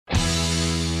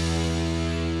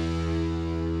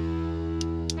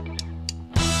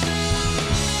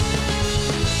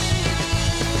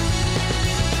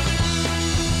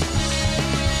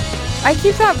I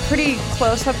keep that pretty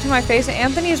close up to my face.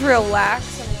 Anthony's real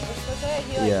lax and loose with it.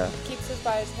 He keeps his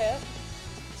by his hip.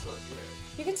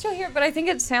 You can still hear it, but I think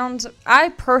it sounds. I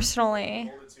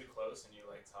personally. Hold it too close and you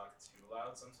talk too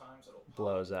loud sometimes, it'll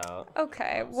blows out.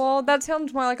 Okay, well that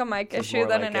sounds more like a mic issue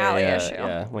than an alley issue.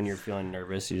 Yeah, when you're feeling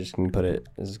nervous, you just can put it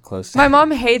as close. My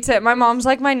mom hates it. My mom's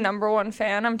like my number one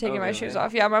fan. I'm taking my shoes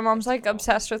off. Yeah, my mom's like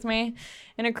obsessed with me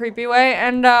in a creepy way,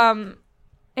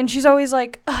 and she's always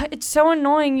like, it's so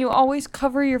annoying. You always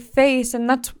cover your face, and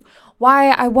that's why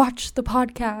I watch the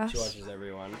podcast. She watches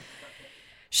everyone.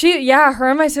 Her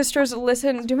and my sisters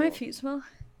listen. Do my feet smell?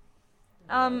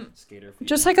 Skater feet.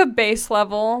 Just like a base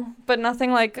level, but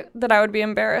nothing like that I would be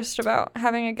embarrassed about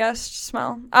having a guest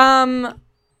smell.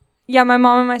 Yeah, my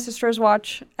mom and my sisters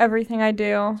watch everything I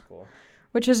do, Cool.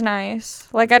 which is nice.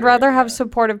 Like, I'd rather have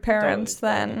supportive parents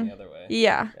than... the other way.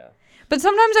 Yeah. But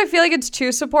sometimes I feel like it's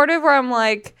too supportive where I'm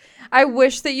like, I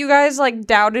wish that you guys like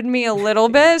doubted me a little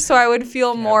bit so I would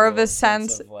feel more of a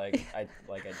sense of, I did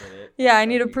it. Yeah, I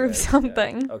need to prove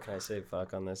something. Yeah. Oh, can I say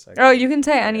fuck on this? Oh, you can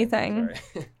say anything.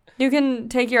 Sorry. You can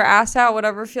take your ass out,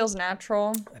 whatever feels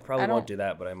natural. I probably won't do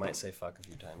that, but I might say fuck a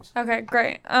few times. Okay,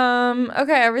 great.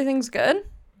 Okay, everything's good?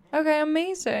 Okay,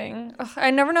 amazing. Ugh,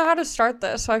 I never know how to start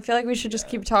this, so I feel like we should just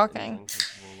keep talking.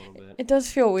 It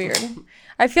does feel weird.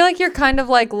 I feel like you're kind of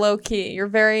like low-key. You're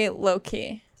very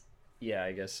low-key. Yeah,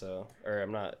 I guess so. Or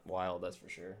I'm not wild, that's for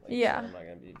sure. Yeah. So I'm not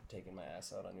going to be taking my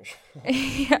ass out on your show.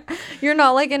 Yeah. You're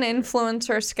not like an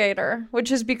influencer skater,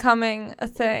 which is becoming a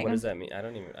thing. What does that mean? I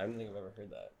don't think I've ever heard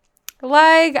that.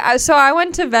 Like, so I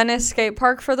went to Venice Skate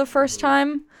Park for the first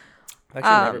time. I've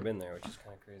actually never been there, which is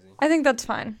kind of crazy. I think that's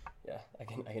fine. Yeah, I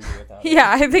can do without it.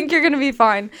 Yeah, I think you're going to be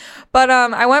fine. But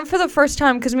I went for the first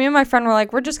time because me and my friend were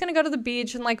like, we're just going to go to the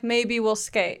beach and like maybe we'll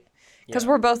skate. Because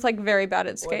we're both like very bad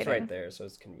at skating. Well, it's right there, so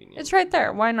it's convenient. It's right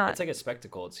there. Why not? It's like a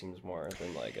spectacle, it seems more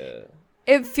than like a...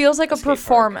 It feels like a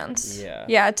performance. Yeah.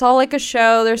 Yeah, it's all like a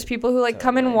show. There's people who like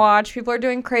come and watch. People are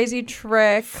doing crazy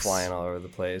tricks. Flying all over the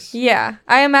place. Yeah.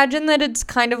 I imagine that it's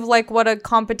kind of like what a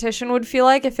competition would feel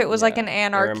like if it was like an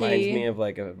anarchy. It reminds me of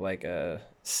like a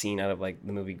scene out of like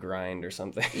the movie Grind or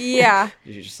something. Yeah.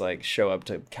 You just like show up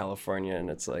to California and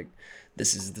it's like,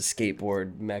 this is the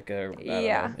skateboard mecca. I don't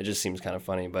know. It just seems kind of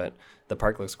funny, but the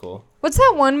park looks cool. What's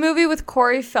that one movie with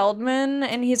Corey Feldman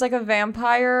and he's like a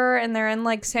vampire and they're in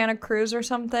like Santa Cruz or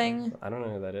something? I don't know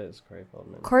who that is, Corey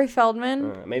Feldman. Corey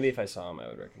Feldman? Maybe if I saw him, I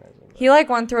would recognize him. He like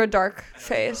went through a dark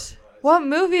phase. What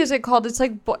movie is it called? It's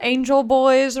like Angel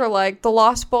Boys or like The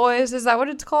Lost Boys. Is that what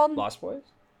it's called? Lost Boys?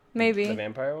 Maybe. The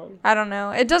vampire one? I don't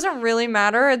know. It doesn't really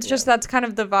matter. It's just that's kind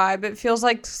of the vibe. It feels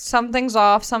like something's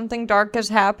off, something dark is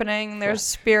happening. There's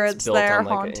spirits there on,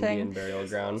 like, haunting. An Indian burial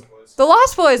ground. The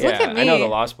Lost Boys, look at me. I know The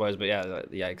Lost Boys, but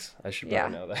yikes. I should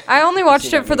probably know that. I only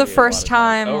watched it for the first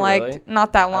time, really?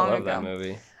 not that long ago. ago. I love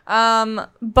that movie.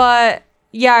 But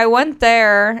yeah, I went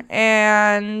there,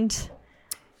 and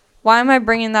why am I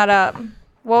bringing that up?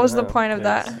 What was the point of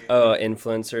that? Oh,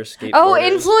 influencer skateboarders. Oh,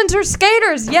 influencer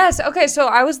skaters. Yes. Okay, so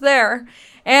I was there,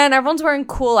 and everyone's wearing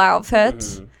cool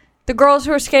outfits. Mm-hmm. The girls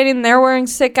who are skating, they're wearing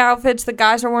sick outfits. The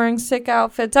guys are wearing sick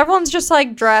outfits. Everyone's just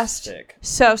like dressed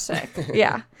so sick.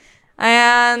 Yeah.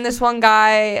 And this one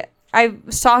guy, I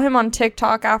saw him on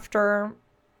TikTok after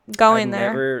going there.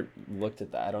 I've never looked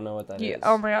at that. I don't know what that is.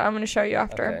 Oh my God, I'm going to show you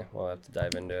after. Okay, we'll have to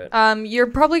dive into it. You're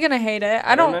probably going to hate it.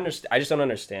 I don't understand. I just don't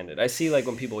understand it. I see like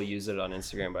when people use it on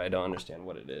Instagram, but I don't understand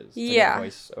what it is. It's yeah. like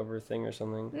a voiceover thing or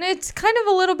something. It's kind of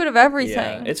a little bit of everything.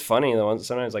 Yeah, it's funny though.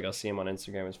 Sometimes like I'll see them on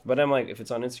Instagram, but I'm like, if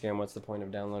it's on Instagram, what's the point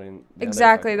of downloading?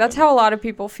 Exactly. That's how a lot of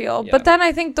people feel. Yeah. But then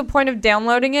I think the point of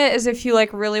downloading it is if you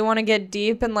like really want to get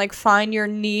deep and like find your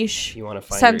niche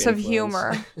sense of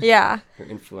humor. Yeah. Your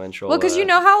influential. Well, because you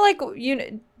know how like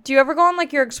do you ever go on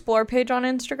like your explore page on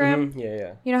Instagram? Mm-hmm.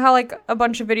 Yeah. You know how like a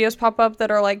bunch of videos pop up that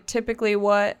are like typically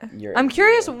what? I'm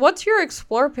curious, what's your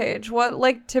explore page? What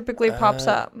like typically pops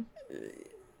up?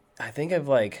 I think I've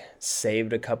like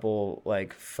saved a couple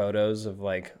like photos of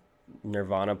like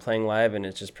Nirvana playing live, and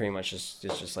it's just pretty much it's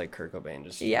just like Kurt Cobain,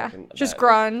 just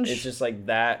grunge. It's just like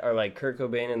that, or like Kurt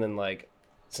Cobain, and then like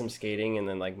some skating, and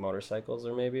then like motorcycles,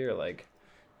 or maybe, or like.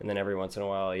 And then every once in a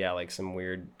while, like some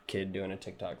weird kid doing a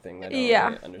TikTok thing that I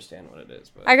don't really understand what it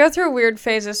is. But I go through weird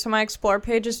phases, so my explore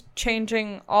page is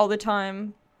changing all the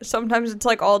time. Sometimes it's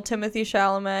like all Timothy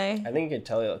Chalamet. I think you can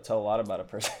tell a lot about a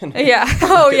person. Yeah.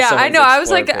 Oh yeah, I know. I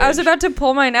was about to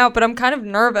pull mine out, but I'm kind of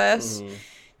nervous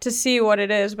to see what it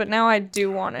is, but now I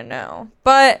do want to know.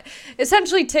 But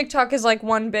essentially TikTok is like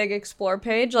one big explore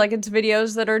page. Like it's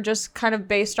videos that are just kind of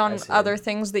based on other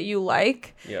things that you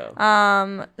like.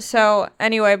 Yeah. So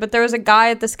anyway, but there was a guy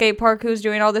at the skate park who was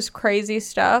doing all this crazy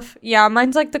stuff. Yeah,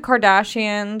 mine's like the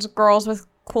Kardashians, girls with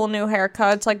cool new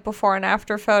haircuts, like before and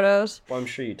after photos. Well, I'm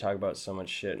sure you talk about so much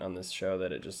shit on this show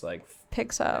that it just like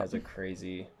picks up. Has a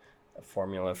crazy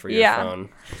formula for your phone.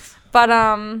 But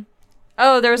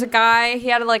there was a guy, he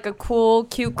had like a cool,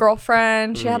 cute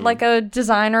girlfriend. She had like a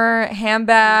designer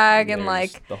handbag and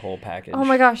like the whole package. Oh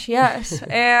my gosh, yes.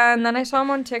 And then I saw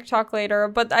him on TikTok later,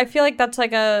 but I feel like that's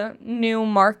like a new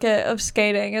market of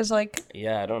skating is like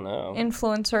I don't know.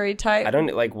 Influencer-y type. I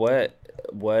don't like what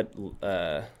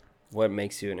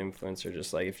makes you an influencer,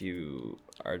 just like if you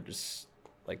are just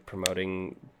like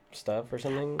promoting stuff or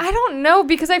something? I don't know,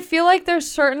 because I feel like there's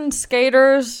certain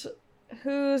skaters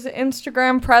whose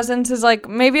Instagram presence is like,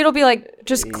 maybe it'll be like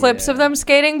just clips of them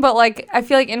skating, but like I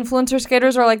feel like influencer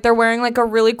skaters are like they're wearing like a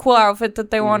really cool outfit that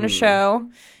they want to show,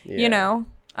 you know.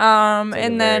 It's like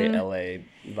and a then very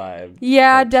LA vibe.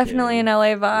 Yeah, definitely an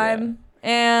LA vibe. Yeah.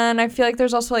 And I feel like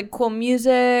there's also like cool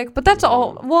music, but that's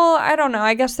all. Well, I don't know.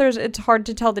 I guess it's hard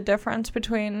to tell the difference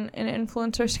between an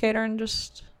influencer skater and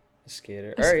just a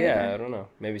skater. I don't know.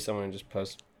 Maybe someone who just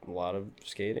posts a lot of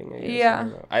skating. I guess. Yeah.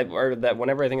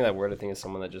 Whenever I think of that word, I think of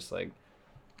someone that just like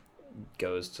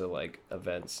goes to like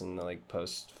events and like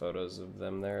posts photos of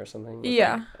them there or something.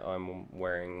 Yeah. Like, oh, I'm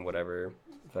wearing whatever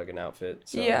fucking outfit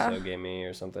so gave me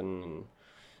or something. And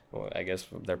well, I guess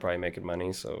they're probably making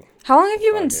money. So how long have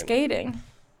you been skating?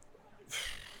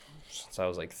 Since I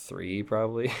was like 3,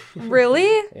 probably. Really?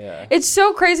 Yeah. It's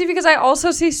so crazy because I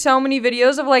also see so many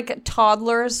videos of like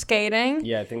toddlers skating.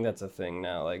 Yeah, I think that's a thing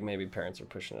now. Like maybe parents are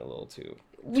pushing it a little too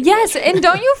yes, much. And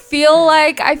don't you feel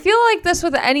like, I feel like this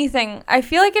with anything. I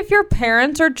feel like if your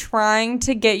parents are trying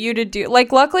to get you to do,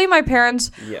 like luckily my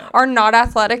parents are not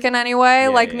athletic in any way.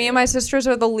 Me and my sisters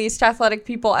are the least athletic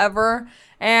people ever.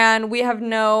 And we have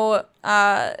no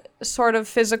sort of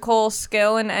physical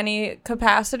skill in any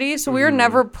capacity. So we were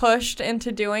never pushed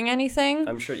into doing anything.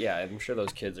 I'm sure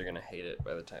those kids are going to hate it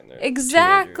by the time they're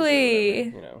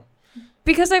exactly. Whatever, you know.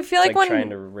 Because I feel it's like when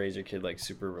trying to raise your kid like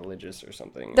super religious or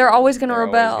something. They're always going to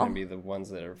rebel. They're always going to be the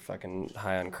ones that are fucking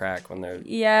high on crack when they're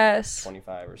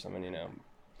 25 or something, you know.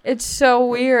 It's so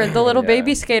weird. The little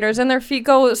baby skaters, and their feet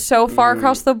go so far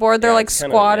across the board. They're like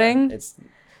squatting.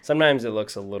 Sometimes it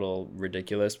looks a little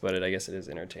ridiculous, but I guess it is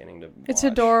entertaining to watch. It's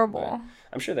adorable.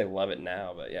 I'm sure they love it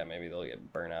now, but yeah, maybe they'll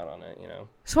get burnt out on it, you know?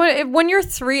 So when you're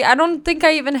 3, I don't think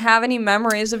I even have any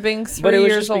memories of being 3 years old. But it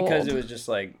was just because it was just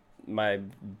like, my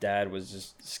dad was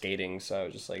just skating, so I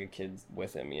was just like a kid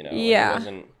with him, you know? Yeah.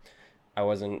 Like I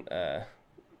wasn't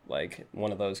like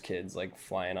one of those kids like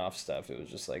flying off stuff. It was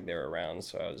just like they were around,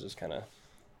 so I was just kind of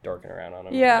dorking around on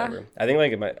them. Yeah. Whatever. I think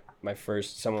like my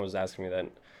first, someone was asking me that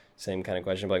same kind of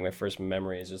question, but like my first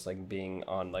memory is just like being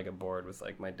on like a board with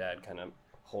like my dad kind of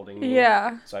holding me.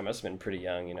 Yeah. So I must have been pretty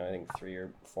young, you know. I think 3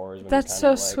 or 4 is when that's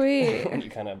so sweet. When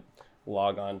you kind of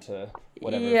log on to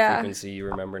whatever frequency you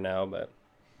remember now, but.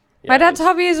 Yeah, my dad's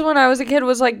hobbies when I was a kid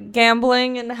was like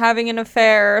gambling and having an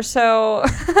affair, so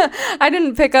I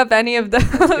didn't pick up any of those.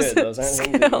 That's good. Those aren't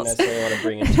things that you necessarily want to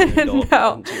bring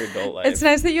into your adult life. It's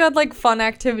nice that you had like fun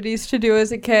activities to do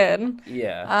as a kid.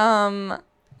 Yeah.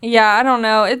 Yeah, I don't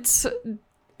know. It's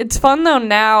fun though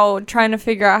now trying to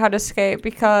figure out how to skate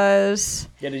because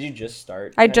did you just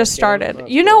start? I just started.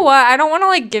 You know what? I don't want to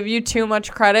like give you too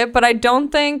much credit, but I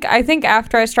think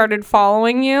after I started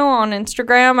following you on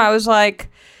Instagram, I was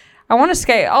like, I want to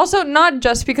skate. Also, not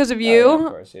just because of you. Oh, yeah,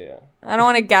 of course, yeah. I don't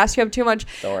want to gas you up too much.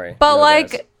 Don't worry. But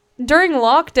like during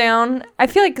lockdown, I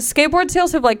feel like skateboard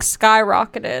sales have like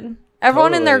skyrocketed.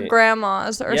 Everyone and their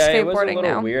grandmas are skateboarding now. Yeah, it was a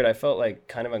little weird. I felt like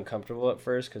kind of uncomfortable at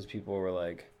first because people were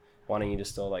like wanting you to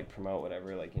still like promote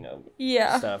whatever, like, you know,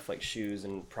 stuff like shoes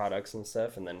and products and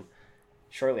stuff. And then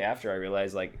shortly after I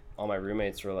realized like all my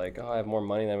roommates were like, oh, I have more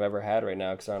money than I've ever had right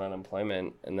now because I'm on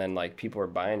unemployment. And then like people were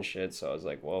buying shit. So I was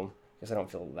like, well, I guess I don't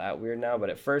feel that weird now. But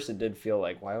at first it did feel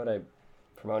like, why would I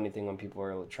promote anything when people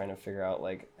are trying to figure out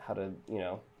like how to, you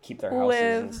know, keep their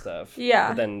houses and stuff. Yeah.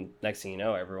 But then next thing you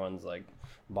know, everyone's like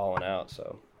balling out.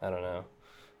 So I don't know.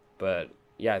 But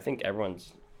yeah, I think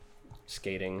everyone's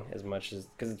skating as much as,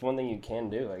 because it's one thing you can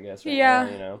do, I guess. Right now,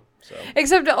 you know. So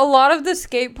except a lot of the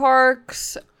skate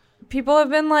parks, people have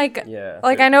been like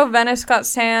I know Venice got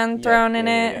sand thrown in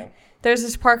it. There's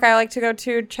this park I like to go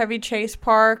to, Chevy Chase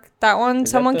Park. That one,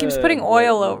 someone keeps putting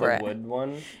oil over it. Wood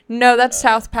one? No, that's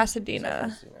South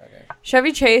Pasadena. Okay.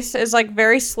 Chevy Chase is like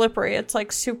very slippery. It's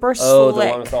like super slick. Oh, the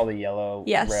one with all the yellow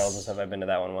Yes. rails and stuff. I've been to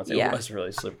that one once. It was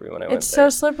really slippery when I went It's there.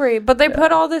 so slippery, but they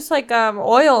put all this like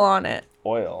oil on it.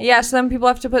 Oil. Yeah, so then people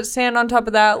have to put sand on top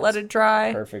of that, let it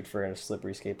dry. Perfect for a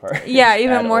slippery skate park. Yeah,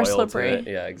 even Add more oil to slippery. it.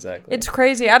 Yeah, exactly. It's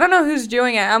crazy. I don't know who's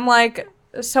doing it. I'm like,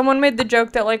 someone made the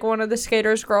joke that like one of the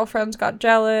skaters' girlfriends got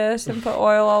jealous and put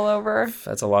oil all over.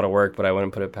 That's a lot of work, but I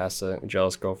wouldn't put it past a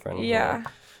jealous girlfriend. Yeah.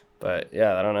 But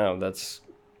yeah, I don't know. That's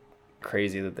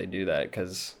crazy that they do that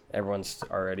because everyone's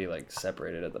already like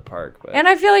separated at the park. But And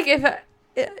I feel like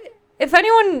if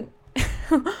anyone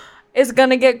is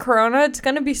gonna get corona, it's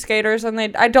gonna be skaters, and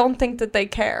I don't think that they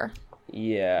care.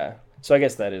 yeah, so I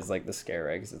guess that is like the scare,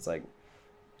 right? Because it's like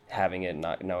having it,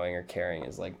 not knowing or caring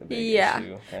is like the big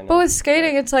issue. Kind But with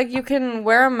skating, it's like you can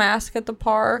wear a mask at the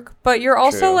park, but you're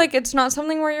also True. like, it's not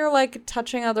something where you're like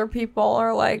touching other people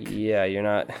or like, yeah, you're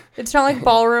not. it's not like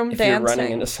ballroom If dancing. you're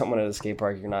running into someone at a skate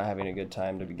park, you're not having a good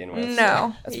time to begin with. No.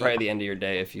 So that's probably the end of your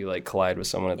day if you like collide with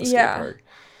someone at the skate Yeah. park.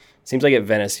 Seems like at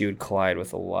Venice you would collide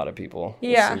with a lot of people.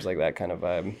 Yeah. It seems like that kind of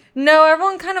vibe. No,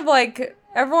 everyone kind of like,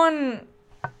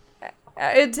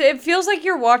 it feels like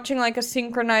you're watching like a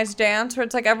synchronized dance where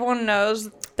it's like everyone knows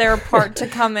their part to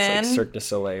come in. It's like Cirque du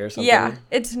Soleil or something. Yeah,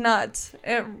 it's nuts.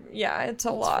 It's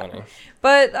a lot. Funny.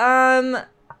 But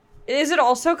is it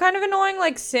also kind of annoying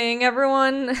like seeing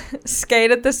everyone skate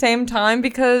at the same time?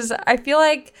 Because I feel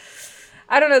like,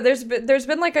 I don't know, there's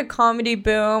been like a comedy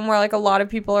boom where like a lot of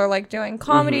people are like doing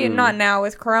comedy, not now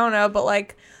with Corona, but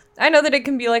like I know that it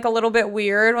can be like a little bit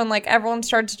weird when like everyone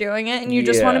starts doing it and you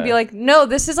just want to be like, no,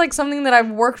 this is like something that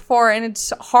I've worked for and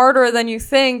it's harder than you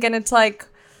think, and it's like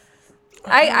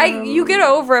you get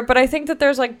over it, but I think that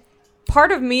there's like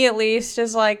part of me at least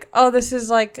is like, oh, this is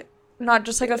like not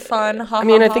just like a fun I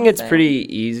mean, I think it's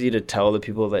pretty easy to tell the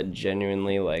people that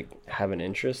genuinely like have an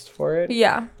interest for it.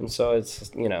 Yeah. And so it's,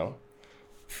 you know,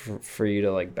 for you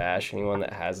to like bash anyone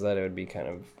that has that, it would be kind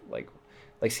of like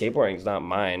skateboarding's not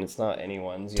mine, it's not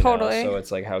anyone's, you Totally. know? So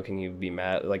it's like, how can you be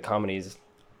mad? Like comedies,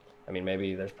 I mean,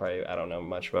 maybe there's probably, I don't know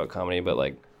much about comedy, but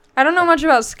like I don't know much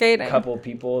about skating. a couple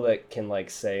people that can like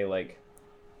say like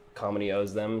comedy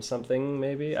owes them something,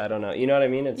 maybe, I don't know, you know what I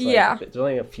mean? It's like, there's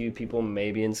only a few people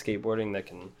maybe in skateboarding that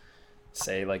can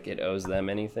say like it owes them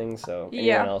anything, so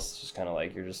anyone else just kind of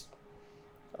like, you're just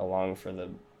along for the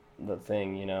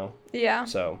thing, you know? Yeah.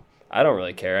 So I don't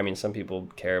really care. I mean, some people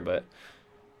care, but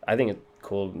I think it's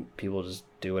cool. People just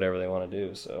do whatever they want to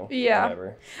do. So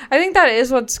whatever. I think that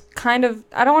is what's kind of,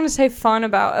 I don't want to say fun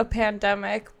about a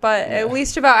pandemic, but at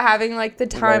least about having like the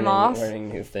time off. Learning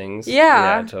new things.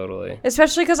 Yeah. Yeah, totally.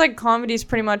 Especially because like comedy's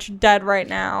pretty much dead right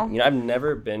now. You know, I've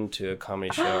never been to a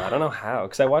comedy show. I don't know how,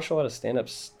 because I watch a lot of stand-up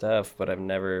stuff, but I've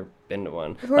never been to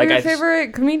one. Who are your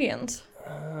favorite comedians?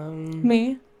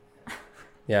 Me.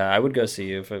 Yeah, I would go see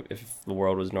you if the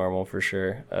world was normal, for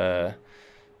sure.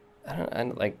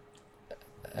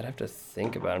 I'd have to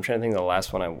think about it. I'm trying to think of the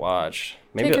last one I watched.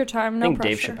 Maybe Take your time, no I think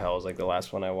pressure. Dave Chappelle was like the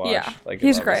last one I watched. Yeah, like,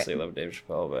 he's obviously great. I love Dave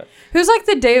Chappelle, but Who's like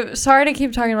the Dave, sorry to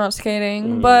keep talking about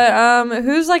skating, but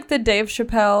who's like the Dave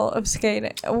Chappelle of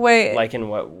skating? Wait. like in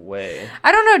what way?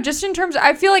 I don't know, just in terms,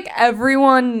 I feel like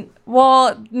everyone,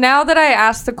 well, now that I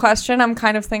asked the question, I'm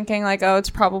kind of thinking like, oh, it's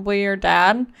probably your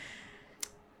dad.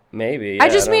 Maybe. I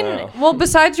Yeah, just don't mean, know. well,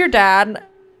 besides your dad,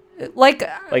 like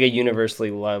a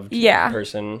universally loved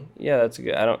person. Yeah, that's a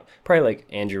good. Probably like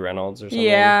Andrew Reynolds or something.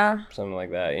 Yeah. Something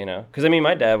like that, you know? Because I mean,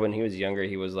 my dad, when he was younger,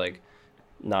 he was like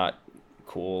not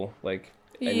cool, like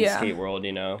in the skate world,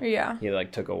 you know? Yeah. He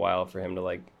like took a while for him to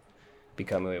like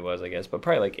become who he was, I guess. But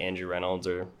probably like Andrew Reynolds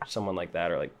or someone like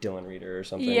that, or like Dylan Reeder or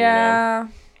something. Yeah. You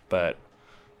know? But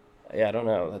yeah, I don't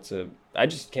know. I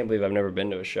just can't believe I've never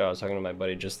been to a show. I was talking to my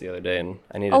buddy just the other day, and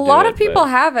I need to do it. A lot of people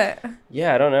have it.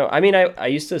 Yeah, I don't know. I mean, I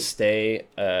used to stay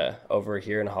over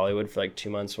here in Hollywood for like 2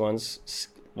 months once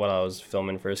while I was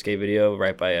filming for a skate video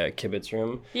right by a Kibitz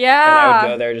room. Yeah. And I would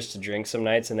go there just to drink some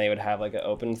nights, and they would have like an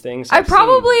open thing. So I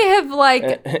probably have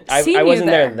like seen I wasn't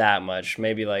you there. that much.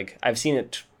 Maybe like I've seen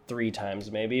it 3 times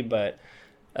maybe, but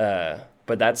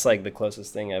that's like the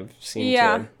closest thing I've seen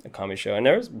to a comedy show.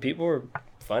 And people were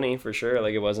funny for sure.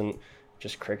 Like it wasn't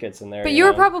just crickets in there. But you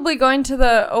were probably going to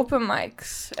the open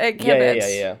mics at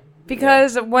Kibitz. Yeah.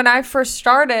 Because when I first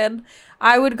started,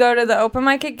 I would go to the open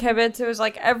mic at Kibitz. It was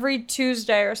like every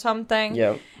Tuesday or something.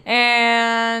 Yeah.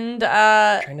 And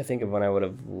I'm trying to think of when I would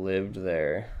have lived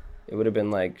there. It would have been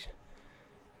like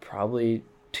probably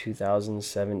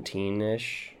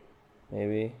 2017-ish,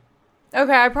 maybe.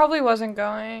 Okay, I probably wasn't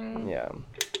going. Yeah.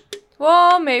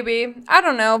 Well, maybe. I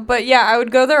don't know. But yeah, I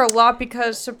would go there a lot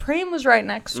because Supreme was right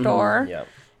next door. Yep.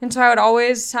 And so I would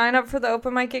always sign up for the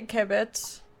open mic at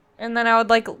Kibitz. And then I would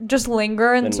like just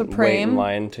linger in Supreme. Wait in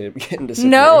line to get into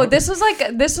Supreme. No, this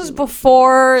was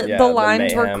before the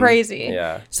lines were crazy.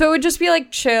 Yeah. So it would just be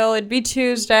like chill. It'd be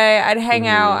Tuesday. I'd hang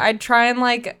out. I'd try and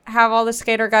like have all the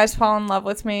skater guys fall in love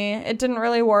with me. It didn't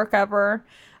really work ever.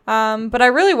 But I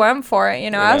really went for it,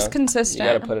 you know. I was consistent.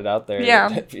 You gotta put it out there.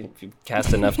 Yeah. If you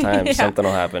cast enough time, something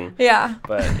will happen. Yeah.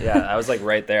 But yeah, I was like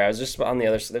right there. I was just on the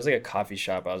other side. There's like a coffee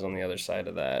shop. I was on the other side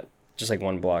of that, just like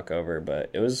one block over. But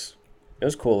it was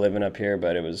cool living up here.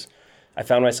 But I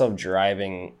found myself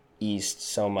driving east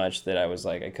so much that I was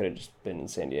like, I could have just been in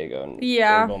San Diego and it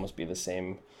would almost be the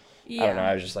same. Yeah. I don't know.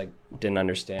 I was just like, didn't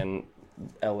understand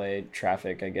LA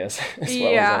traffic, I guess, as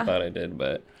well as I thought I did.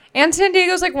 But. And San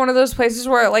Diego's like one of those places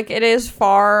where like it is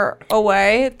far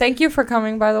away. Thank you for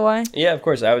coming, by the way. Yeah, of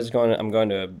course. I'm going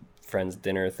to a friend's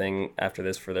dinner thing after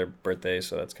this for their birthday,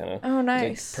 so that's kind of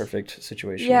nice. Perfect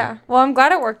situation. Yeah. Well, I'm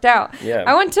glad it worked out. Yeah.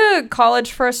 I went to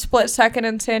college for a split second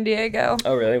in San Diego.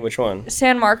 Oh, really? Which one?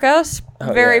 San Marcos.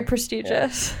 Very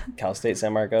prestigious. Yeah. Cal State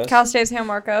San Marcos? Cal State San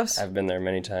Marcos. I've been there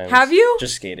many times. Have you?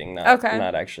 Just skating,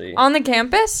 not actually. On the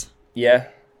campus? Yeah.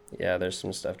 Yeah, there's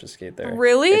some stuff to skate there.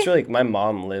 Really? It's really, my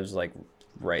mom lives like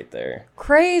right there.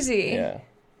 Crazy. Yeah.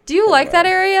 Do you like that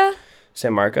area?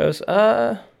 San Marcos?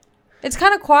 It's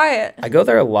kind of quiet. I go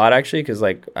there a lot actually because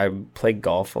like I play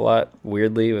golf a lot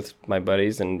weirdly with my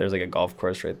buddies, and there's like a golf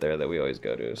course right there that we always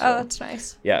go to. So. Oh, that's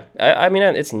nice. Yeah. I mean,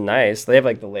 it's nice. They have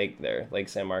like the lake there, Lake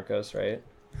San Marcos, right?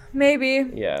 Maybe.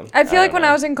 Yeah. I feel like when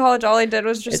I was in college, all I did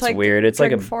was just it's weird. It's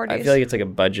like 40s. I feel like it's like a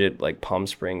budget like Palm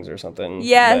Springs or something.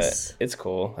 Yes. But it's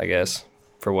cool, I guess,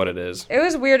 for what it is. It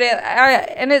was weird.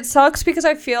 And it sucks because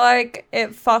I feel like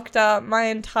it fucked up my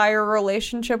entire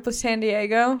relationship with San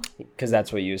Diego. Because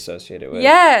that's what you associate it with.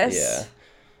 Yes. Yeah.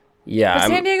 Yeah. But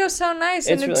San Diego's so nice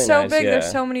and it's really so nice, big. yeah.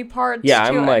 There's so many parts. Yeah, to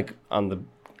I'm it. like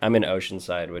I'm in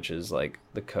Oceanside, which is like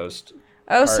the coast.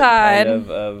 Side. Kind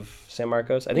of San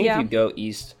Marcos. I think if you go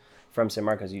east from San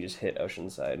Marcos, you just hit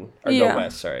Oceanside. Or go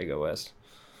west. Sorry, go west.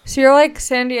 So you're like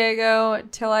San Diego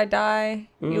till I die.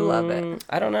 You love it.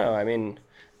 I don't know. I mean,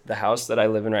 the house that I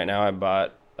live in right now, I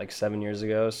bought like 7 years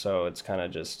ago. So it's kind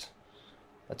of just,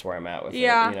 that's where I'm at with it, you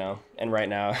know? And right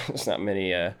now, there's not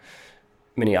many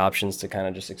options to kind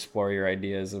of just explore your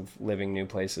ideas of living new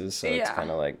places. So it's kind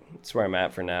of like, it's where I'm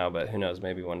at for now. But who knows,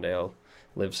 maybe one day I'll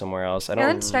live somewhere else. And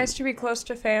it's nice to be close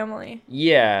to family.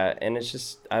 Yeah, and it's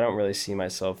just, I don't really see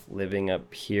myself living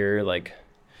up here, like,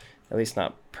 at least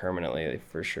not permanently, like,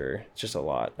 for sure. It's just a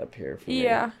lot up here for me.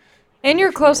 Yeah. And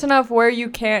you're close enough where you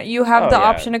have the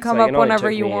option to come up whenever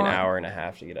you want. It took me an hour and a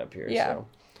half to get up here. Yeah. So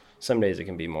some days it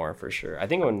can be more for sure. I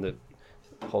think when the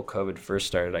whole COVID first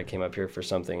started, I came up here for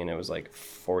something and it was like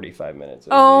 45 minutes.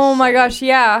 Oh my gosh,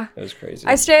 yeah. It was crazy.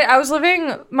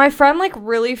 My friend like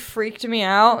really freaked me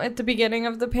out at the beginning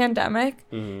of the pandemic.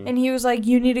 Mm-hmm. And he was like,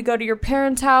 you need to go to your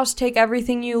parents' house, take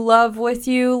everything you love with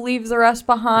you, leave the rest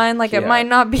behind. Like it might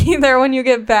not be there when you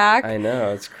get back. I know,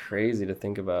 it's crazy to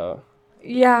think about.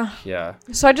 Yeah. Yeah.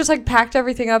 So I just like packed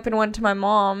everything up and went to my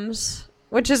mom's,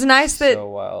 which is nice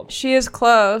that she is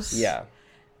close. Yeah.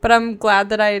 But I'm glad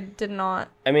that I did not.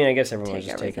 I mean, I guess everyone was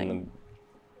just taking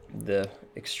the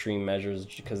extreme measures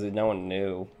because no one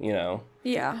knew, you know.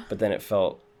 Yeah. But then it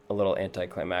felt a little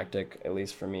anticlimactic, at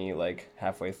least for me. Like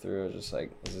halfway through, I was just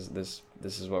like, this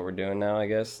is what we're doing now, I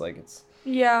guess. Like it's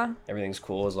everything's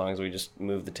cool as long as we just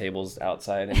move the tables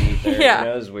outside and eat there. You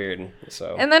know, it was weird.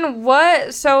 So. And then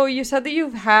what? So you said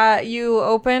that you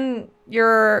opened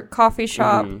your coffee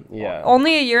shop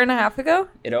only a year and a half ago?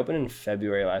 It opened in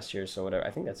February last year, so whatever. I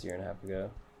think that's a year and a half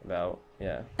ago.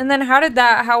 And then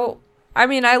I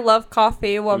mean, I love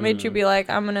coffee. What made you be like,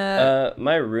 I'm gonna...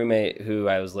 my roommate who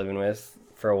I was living with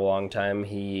for a long time,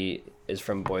 he is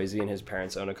from Boise and his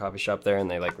parents own a coffee shop there and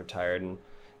they like retired and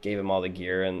gave him all the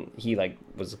gear and he like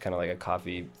was kind of like a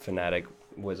coffee fanatic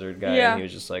wizard guy and he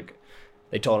was just like,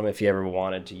 they told him if he ever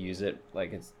wanted to use it,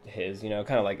 like it's his, you know,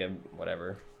 kind of like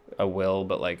a will,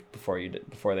 but like before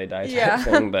they die type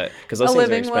thing. But because those things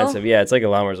are expensive. Yeah, it's like a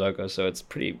La Marzocco, so it's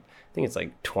pretty. I think it's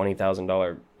like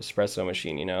 $20,000 espresso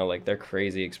machine. You know, like they're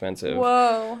crazy expensive.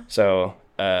 Whoa. So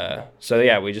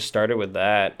yeah, we just started with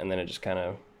that, and then it just kind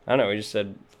of, I don't know, we just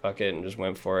said fuck it and just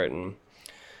went for it. And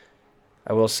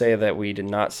I will say that we did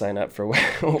not sign up for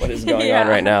what is going on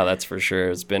right now. That's for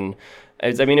sure.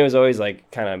 I mean, it was always like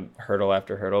kind of hurdle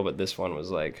after hurdle, but this one was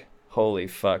like, holy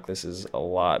fuck, this is a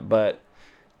lot. But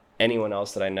anyone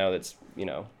else that I know that's, you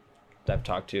know, that I've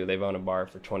talked to, they've owned a bar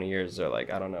for 20 years. They're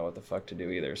like, I don't know what the fuck to do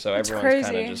either. So everyone's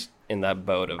kind of just in that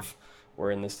boat of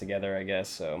we're in this together, I guess.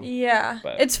 So yeah,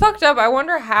 it's fucked up. I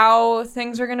wonder how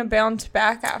things are gonna bounce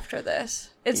back after this.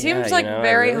 It seems like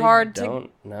very hard to.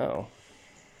 Don't know.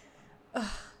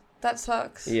 That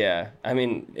sucks. Yeah, I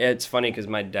mean, it's funny because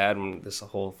my dad, when this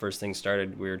whole first thing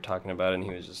started, we were talking about it, and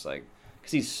he was just like,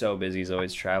 because he's so busy, he's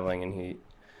always traveling, and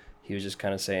he was just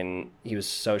kind of saying he was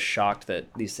so shocked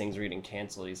that these things were getting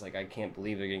canceled. He's like, I can't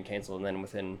believe they're getting canceled. And then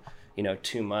within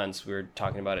 2 months, we were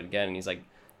talking about it again, and he's like,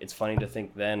 it's funny to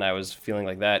think then I was feeling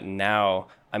like that, and now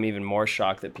I'm even more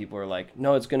shocked that people are like,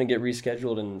 no, it's gonna get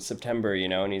rescheduled in September,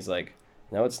 and he's like,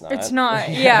 no, it's not. It's not.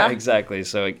 Yeah. Exactly.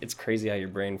 So it's crazy how your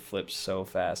brain flips so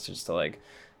fast just to like,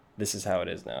 this is how it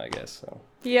is now, I guess. So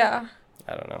yeah.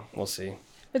 I don't know. We'll see.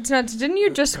 It's nuts. Didn't you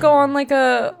just go on like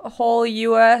a whole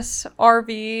U.S.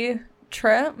 RV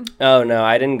trip? Oh no,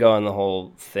 I didn't go on the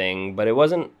whole thing, but it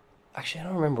wasn't. Actually, I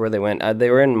don't remember where they went. They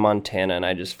were in Montana, and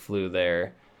I just flew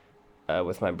there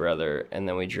with my brother, and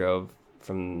then we drove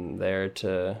from there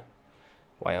to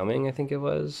Wyoming, I think it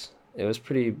was. It was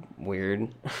pretty weird.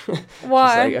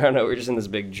 Why? I don't know. We're just in this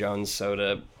big Jones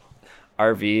Soda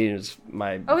RV. It was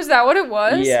Oh, is that what it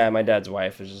was? Yeah, my dad's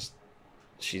wife is just.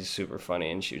 She's super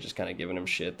funny, and she was just kind of giving him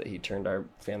shit that he turned our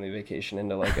family vacation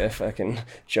into like a fucking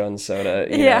Jones Soda,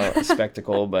 you know,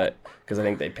 spectacle. But because I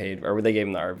think they paid, or they gave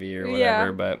him the RV or whatever.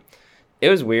 Yeah. But it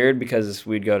was weird because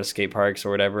we'd go to skate parks or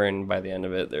whatever, and by the end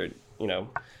of it, there,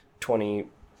 20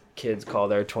 kids call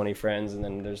their 20 friends, and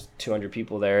then there's 200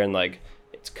 people there, and like.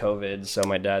 It's COVID, so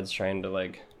my dad's trying to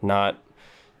like not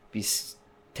be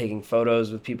taking photos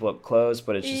with people up close,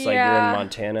 but it's just like you're in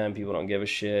Montana and people don't give a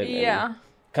shit. Yeah,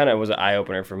 kind of was an eye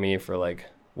opener for me for like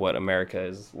what America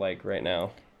is like right now.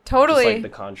 Totally, just like the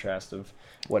contrast of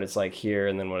what it's like here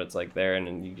and then what it's like there, and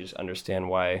then you just understand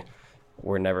why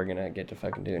we're never gonna get to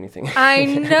fucking do anything. I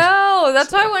know.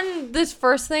 That's why when this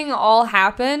first thing all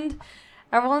happened.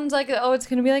 Everyone's like, oh, it's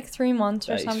going to be like 3 months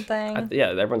or something.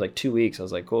 Everyone's like 2 weeks. I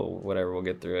was like, cool, whatever, we'll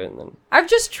get through it. And then I've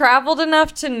just traveled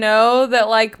enough to know that,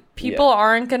 like, people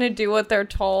aren't going to do what they're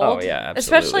told. Oh, yeah, absolutely.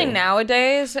 Especially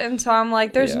nowadays. And so I'm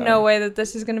like, there's no way that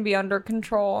this is going to be under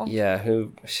control. Yeah,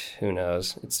 who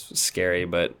knows? It's scary,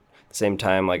 but at the same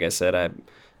time, like I said,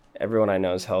 everyone I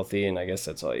know is healthy, and I guess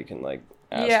that's all you can, like,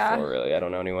 ask for, really. I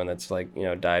don't know anyone that's, like,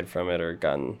 died from it or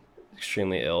gotten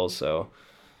extremely ill, so...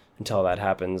 Until that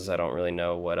happens, I don't really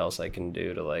know what else I can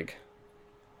do to like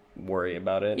worry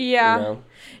about it. Yeah.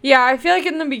 Yeah, I feel like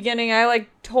in the beginning I like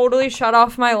totally shut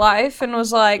off my life and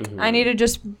was like, I need to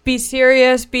just be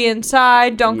serious, be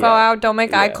inside, don't go out, don't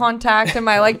make eye contact, and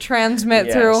I like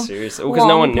transmit through. Seriously. Because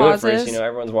no one knew at first,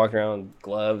 everyone's walking around with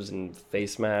gloves and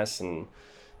face masks and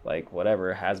like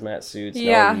whatever, hazmat suits.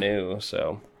 No one knew,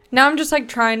 so. Now I'm just like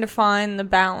trying to find the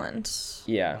balance.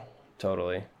 Yeah.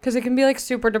 Totally. Because it can be, like,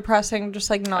 super depressing,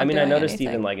 just, like, not doing anything. I noticed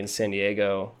even, like, in San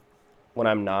Diego, when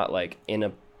I'm not, like, in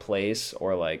a place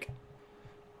or, like,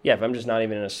 if I'm just not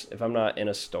even if I'm not in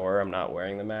a store, I'm not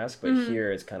wearing the mask. But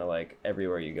here, it's kind of like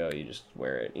everywhere you go, you just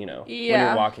wear it, Yeah. When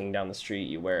you're walking down the street,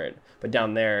 you wear it. But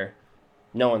down there,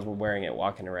 no one's wearing it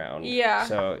walking around. Yeah.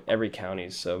 So every county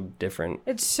is so different.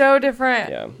 It's so different.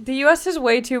 Yeah. The U.S. is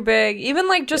way too big. Even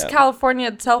like just California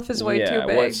itself is way too big. Yeah,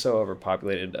 well, it's so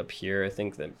overpopulated up here. I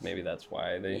think that maybe that's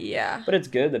why they. Yeah. But it's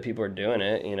good that people are doing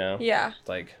it. Yeah.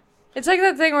 It's like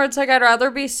that thing where it's like I'd rather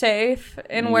be safe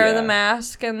and wear the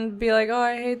mask and be like, oh,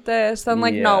 I hate this, than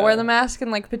like not wear the mask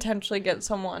and like potentially get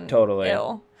someone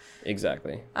ill.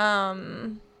 Exactly.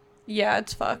 Yeah,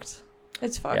 it's fucked.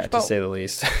 It's fucked. Yeah, to say the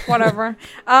least. Whatever.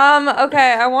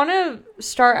 Okay, I want to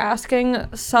start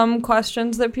asking some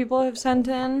questions that people have sent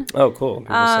in. Oh, cool.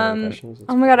 People send questions.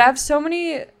 Oh my god, I have so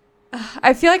many.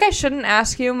 I feel like I shouldn't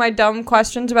ask you my dumb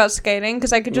questions about skating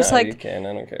because I could just you can.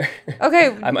 I don't care.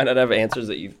 Okay. I might not have answers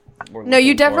that you. No,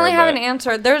 you definitely have an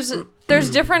answer. There's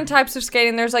different types of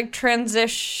skating. There's like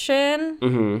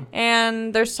transition,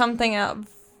 and there's something else.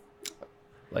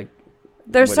 Like.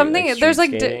 There's something. Like there's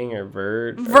like or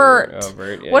vert. Vert.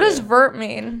 Vert. Yeah, what does vert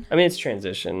mean? I mean, it's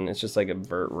transition. It's just like a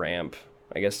vert ramp.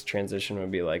 I guess transition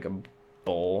would be like a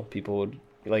bowl. People would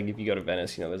like if you go to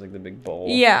Venice, there's like the big bowl.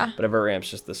 Yeah. But a vert ramp's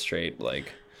just the straight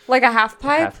like. Like a half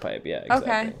pipe. Half pipe, yeah.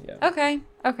 Exactly. Okay.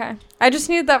 Yeah. Okay. I just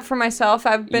need that for myself.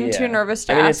 I've been too nervous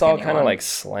to ask. It's all kind of like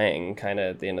slang, kind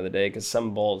of at the end of the day, because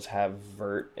some bowls have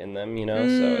vert in them,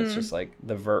 So it's just like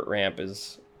the vert ramp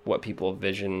is. What people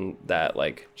vision that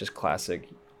like just classic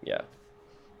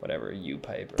whatever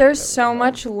U-pipe. There's so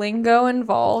much lingo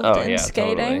involved in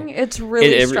skating. Totally. It's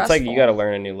really stressful. It's like you got to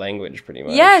learn a new language pretty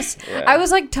much. Yes. Yeah. I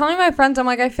was like telling my friends, I'm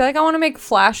like, I feel like I want to make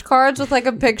flashcards with like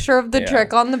a picture of the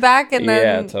trick on the back and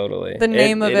then totally. the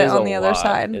name of it on the other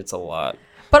side. It's a lot.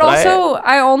 But also,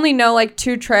 I only know like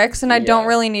 2 tricks, and I don't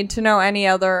really need to know any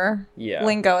other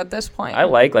lingo at this point. I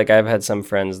like I've had some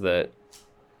friends that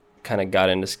kind of got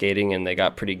into skating and they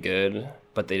got pretty good,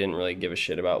 but they didn't really give a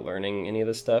shit about learning any of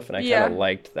this stuff, and I kind of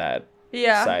liked that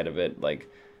side of it. Like,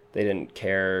 they didn't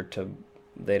care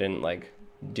they didn't like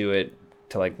do it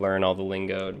to like learn all the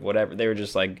lingo, whatever. They were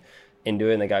just like into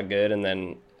it and they got good. And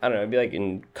then I don't know, it'd be like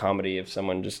in comedy if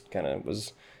someone just kind of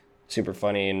was super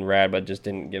funny and rad but just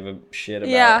didn't give a shit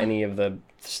about any of the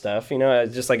stuff, you know.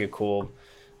 It's just like a cool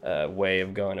way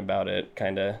of going about it,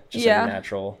 kind of just like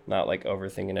natural, not like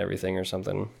overthinking everything or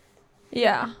something.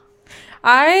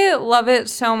 I love it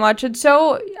so much.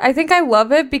 I think I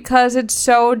love it because it's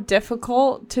so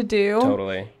difficult to do.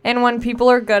 Totally. And when people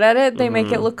are good at it, they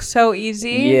make it look so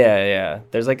easy. Yeah.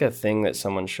 There's like a thing that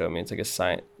someone showed me. It's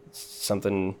like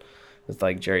something with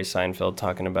like Jerry Seinfeld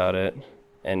talking about it.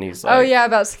 And he's like,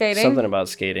 about skating. Something about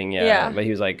skating, yeah. But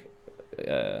he was like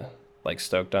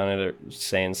stoked on it or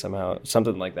saying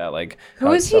something like that. Like,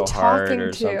 who is he talking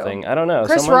to? Something. I don't know.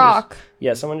 Chris Rock.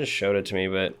 Someone just showed it to me,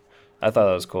 but I thought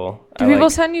that was cool. Do people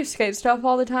send you skate stuff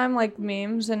all the time, like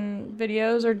memes and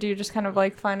videos, or do you just kind of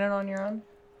like find it on your own?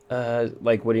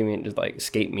 Like, what do you mean? Just like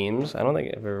skate memes? I don't think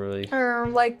I've ever really. Or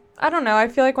like, I don't know. I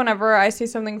feel like whenever I see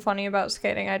something funny about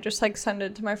skating, I just like send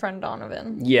it to my friend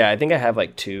Donovan. Yeah, I think I have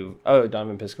like 2. Oh,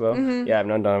 Donovan Piscopo? Mm-hmm. Yeah, I've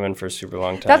known Donovan for a super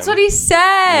long time. That's what he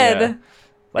said! Yeah.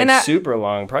 Like, super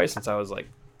long, probably since I was like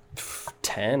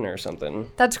 10 or something.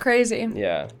 That's crazy.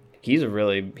 Yeah. He's a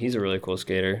really cool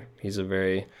skater. He's a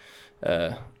very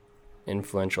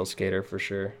influential skater for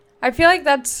sure. I feel like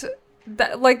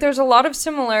there's a lot of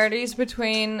similarities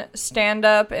between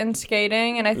stand-up and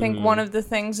skating, and I think one of the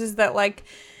things is that, like,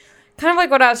 kind of like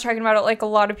what I was talking about, like, a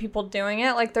lot of people doing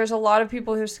it. Like, there's a lot of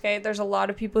people who skate, there's a lot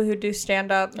of people who do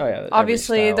stand-up. Oh, yeah.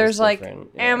 Obviously, there's, like,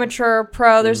 amateur,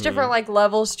 pro, there's different, like,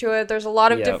 levels to it. There's a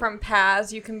lot of different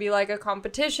paths. You can be, like, a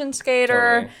competition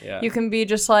skater. Totally. Yeah. You can be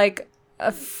just, like,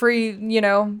 a free, you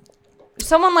know,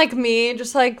 someone like me,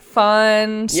 just like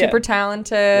fun, super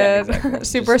talented, exactly.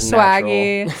 Super just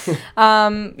swaggy.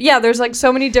 There's like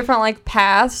so many different like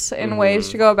paths and ways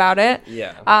to go about it.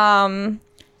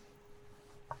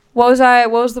 What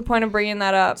was the point of bringing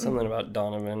that up? Something about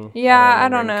Donovan. I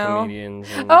don't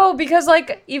know. Because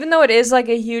like even though it is like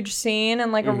a huge scene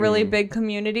and like a really big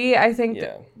community, I think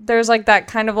there's like that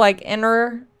kind of like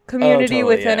inner community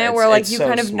within it where like you so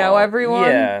kind of know everyone.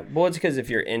 Yeah, well, it's because if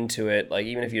you're into it, like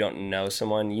even if you don't know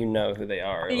someone, you know who they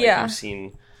are. Like, you've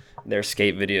seen their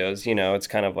skate videos, you know, it's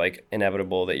kind of like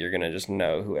inevitable that you're gonna just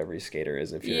know who every skater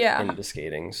is if you're into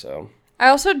skating. So I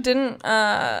also didn't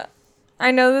I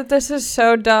know that this is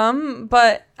so dumb,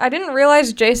 but I didn't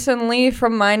realize Jason Lee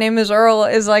from My Name is Earl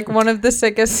is like one of the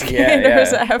sickest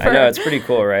skaters ever. I know, it's pretty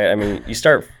cool, right? I mean, you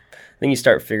start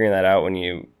figuring that out when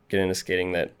you get into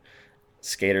skating, that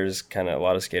a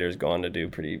lot of skaters go on to do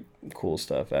pretty cool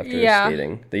stuff after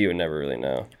skating that you would never really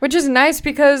know. Which is nice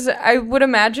because I would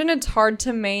imagine it's hard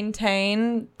to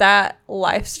maintain that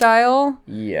lifestyle.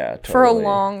 Yeah, totally. For a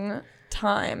long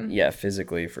time. Yeah,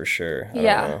 physically for sure. I don't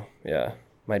know. Yeah.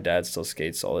 My dad still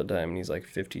skates all the time and he's like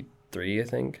 53, I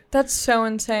think. That's so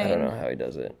insane. I don't know how he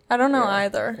does it. I don't know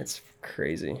either. It's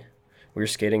crazy. We were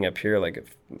skating up here like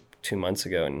 2 months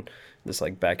ago in this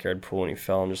like backyard pool and he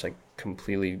fell and just like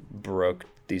completely broke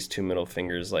these 2 middle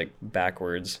fingers like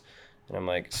backwards, and I'm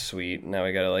like, sweet, now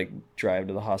we gotta like drive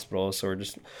to the hospital. So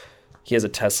he has a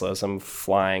Tesla, so I'm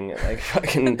flying at like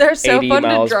fucking 80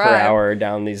 miles per hour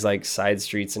down these like side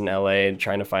streets in LA and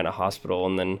trying to find a hospital.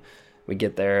 And then we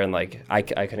get there and like I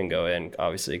couldn't go in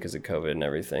obviously because of COVID and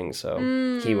everything, so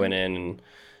he went in, and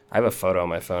I have a photo on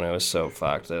my phone. It was so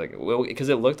fucked. Because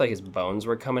it looked like his bones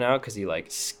were coming out because he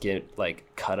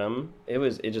cut him.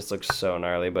 It just looked so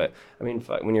gnarly. But I mean,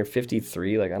 when you're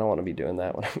 53, like I don't want to be doing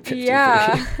that when I'm 53.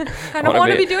 Yeah, I don't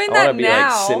want to be doing that now. I want to be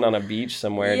like sitting on a beach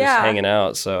somewhere, just hanging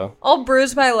out. So I'll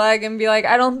bruise my leg and be like,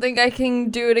 I don't think I can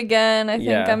do it again. I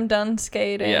think I'm done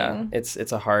skating. Yeah, it's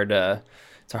a hard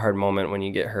moment when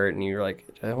you get hurt and you're like,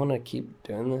 do I want to keep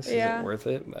doing this? Is it worth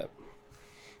it?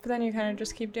 But then you kind of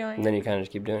just keep doing it. And then you kind of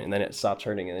just keep doing it. And then it stops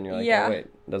hurting. And then you're like, oh, wait,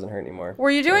 it doesn't hurt anymore.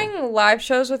 Were you doing live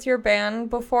shows with your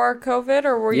band before COVID?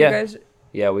 Or were you guys...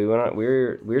 Yeah, we went on... We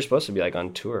were supposed to be like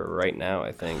on tour right now,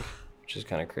 I think. Which is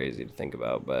kind of crazy to think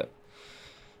about. But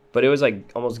it was like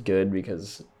almost good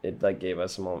because it like gave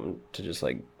us a moment to just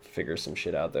like figure some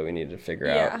shit out that we needed to figure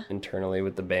out internally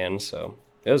with the band. So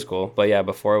it was cool. But yeah,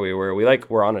 before we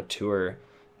were on a tour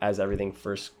as everything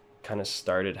first kind of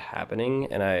started happening.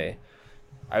 And I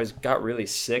got really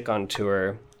sick on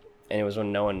tour, and it was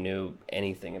when no one knew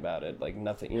anything about it, like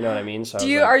nothing, you know what I mean? So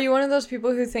are you one of those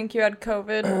people who think you had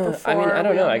COVID before? I mean, I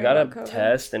don't know. I got a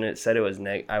test and it said it was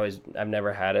I've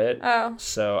never had it. Oh.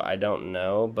 So I don't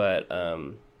know, but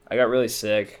I got really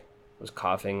sick, was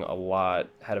coughing a lot,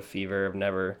 had a fever. I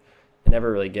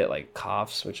never really get like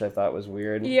coughs, which I thought was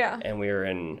weird. Yeah. And we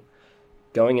were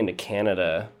going into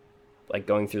Canada, like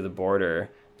going through the border,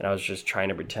 and I was just trying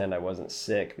to pretend I wasn't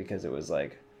sick because it was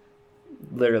like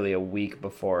literally a week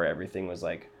before everything was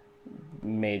like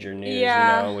major news, you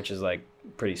know, which is like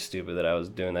pretty stupid that I was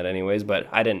doing that anyways, but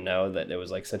I didn't know that it was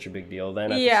like such a big deal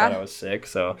then. I just thought I was sick,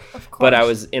 so but I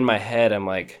was in my head, I'm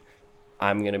like,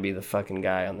 I'm gonna be the fucking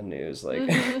guy on the news,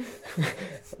 like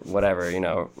whatever, you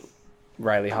know,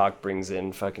 Riley Hawk brings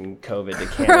in fucking COVID to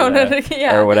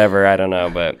Canada or whatever, I don't know,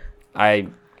 but I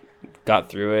got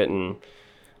through it, and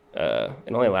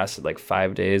it only lasted like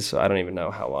 5 days, so I don't even know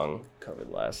how long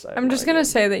COVID lasts. I'm just gonna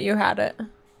say that you had it.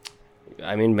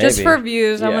 I mean, maybe. Just for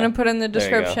views, I'm gonna put in the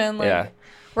description. Like,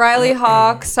 Riley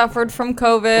Hawk suffered from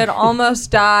COVID, almost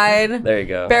died. There you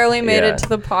go. Barely made it to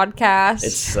the podcast.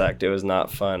 It sucked. It was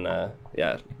not fun.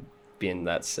 Being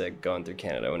that sick, going through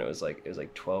Canada when it was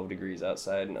like 12 degrees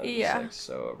outside, and I was just like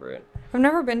so over it. I've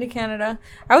never been to Canada.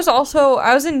 I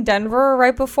was in Denver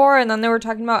right before, and then they were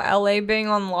talking about LA being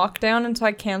on lockdown, and so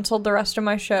I canceled the rest of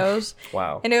my shows.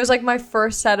 Wow. And it was like my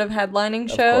first set of headlining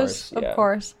shows. Of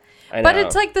course. But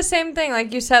it's like the same thing,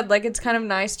 like you said, like it's kind of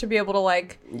nice to be able to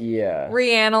like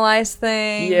reanalyze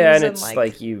things. Yeah, and it's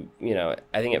like you know,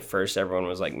 I think at first everyone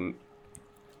was like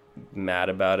mad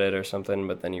about it or something,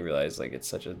 but then you realize like it's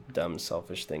such a dumb,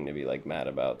 selfish thing to be like mad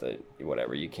about, that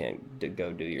whatever, you can't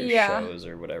go do your shows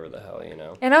or whatever the hell, you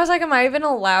know. And I was like, am I even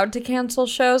allowed to cancel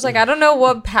shows? Like, I don't know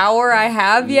what power I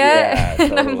have yet. Yeah,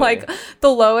 and I'm like the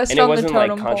lowest on the totem pole. And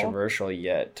it wasn't like controversial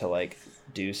yet to like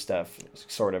do stuff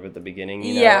sort of at the beginning,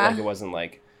 you know. Like it wasn't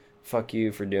like fuck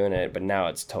you for doing it, but now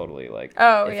it's totally like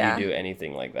if you do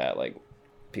anything like that, like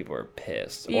people are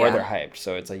pissed or they're hyped,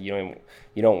 so it's like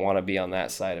you don't want to be on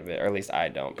that side of it, or at least I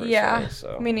don't personally.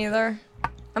 So me neither.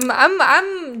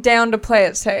 I'm down to play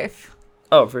it safe.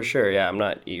 Oh, for sure. Yeah, I'm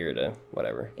not eager to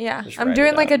whatever. Yeah, I'm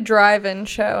doing like a drive-in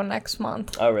show next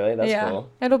month. Oh, really? That's cool.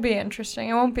 It'll be interesting.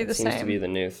 It won't be the same. Seems to be the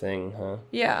new thing, huh?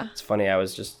 Yeah. It's funny. I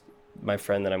was just my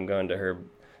friend that I'm going to her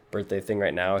birthday thing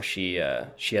right now. She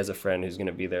has a friend who's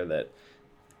gonna be there that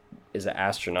is an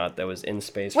astronaut that was in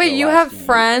space. Wait, you have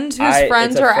friends whose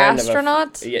friends are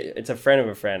astronauts? Yeah, it's a friend of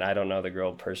a friend. I don't know the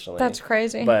girl personally. That's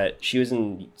crazy. But she was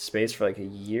in space for like a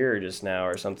year just now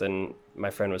or something. My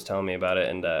friend was telling me about it,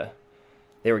 and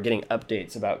they were getting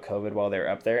updates about COVID while they were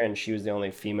up there, and she was the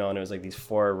only female, and it was like these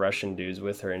 4 Russian dudes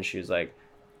with her, and she was like,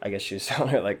 I guess she was telling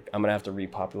her, like, I'm going to have to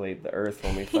repopulate the earth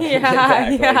when we finally get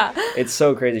back. Like, it's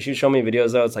so crazy. She was showing me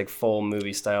videos, though. It's, like, full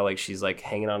movie style. Like, she's, like,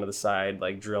 hanging onto the side,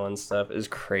 like, drilling stuff. It was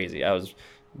crazy. I was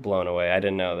blown away. I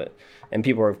didn't know that. And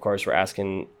people, of course, were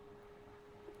asking,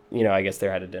 you know, I guess they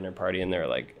had a dinner party, and they were,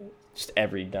 like, just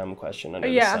every dumb question under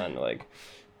the sun. Like,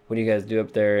 what do you guys do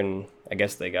up there? And I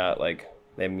guess they got, like,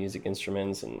 they have music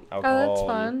instruments and alcohol. Oh, that's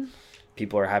fun.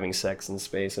 People are having sex in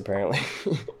space, apparently.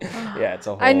 Yeah, it's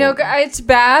a whole... I know it's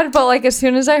bad, but like as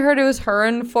soon as I heard it was her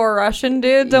and 4 Russian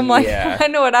dudes, I'm like, I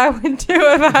know what I would do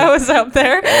if I was up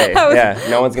there. Hey,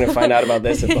 no one's gonna find out about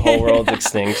this if the whole world's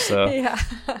extinct. So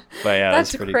but yeah,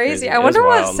 that's pretty crazy. I wonder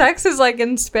what sex is like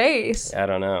in space. I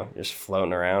don't know, just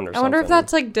floating around or something. I wonder if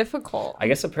that's like difficult. I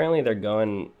guess apparently they're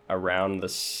going around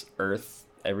this Earth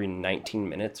every 19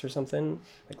 minutes or something.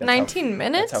 Like 19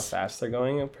 minutes? That's how fast they're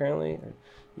going, apparently.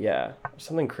 Yeah,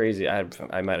 something crazy. I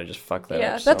might have just fucked that up.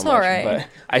 Yeah, that's all right. But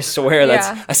I swear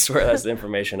that's the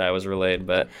information I was relayed.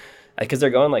 But because they're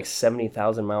going like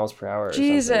 70,000 miles per hour.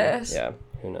 Jesus. Yeah,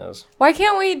 who knows? Why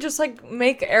can't we just like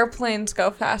make airplanes go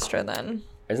faster then?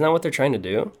 Isn't that what they're trying to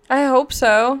do? I hope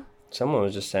so. Someone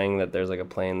was just saying that there's like a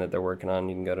plane that they're working on.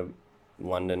 You can go to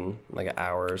London like an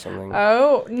hour or something.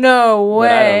 Oh, no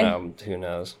way. But I don't know. Who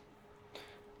knows?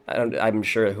 I'm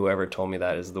sure whoever told me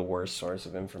that is the worst source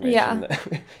of information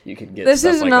that you could get. This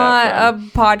is not a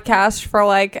podcast for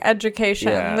like education.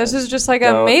 Yeah, this is just like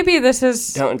maybe this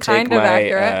is kind of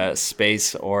accurate. Don't take my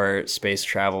space or space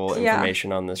travel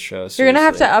information on this show. Seriously. You're gonna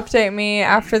have to update me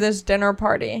after this dinner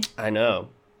party. I know.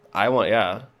 I want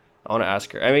to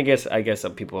ask her. I mean, I guess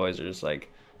people always are just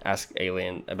like ask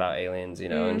about aliens, you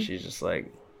know, and she's just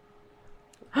like,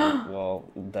 well,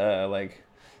 duh, like.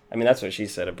 I mean, that's what she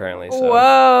said, apparently. So.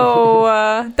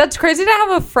 Whoa. That's crazy to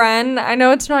have a friend. I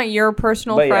know it's not your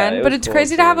personal friend, but it's cool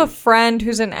crazy to have a friend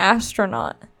who's an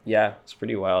astronaut. Yeah, it's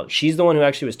pretty wild. She's the one who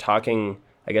actually was talking,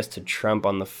 I guess, to Trump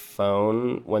on the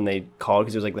phone when they called,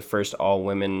 because it was like the first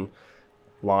all-women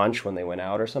launch when they went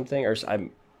out or something. Or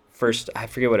first, I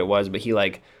forget what it was, but he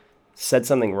like said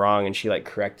something wrong and she like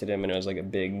corrected him, and it was like a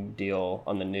big deal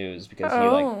on the news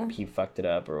because he fucked it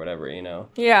up or whatever, you know.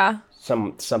 Yeah.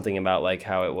 Something about like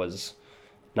how it was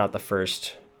not the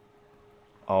first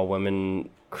all women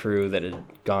crew that had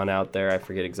gone out there. I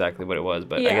forget exactly what it was,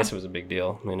 but I guess it was a big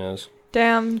deal. Who knows?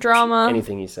 Damn, drama.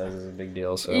 Anything he says is a big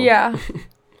deal, so. Yeah.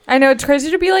 I know, it's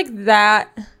crazy to be like that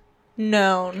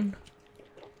known.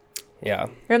 Yeah.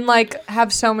 And like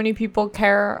have so many people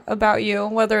care about you,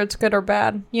 whether it's good or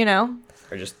bad, you know?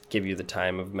 Or just give you the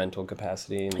time of mental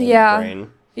capacity in the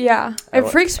brain. Yeah. It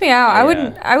freaks me out.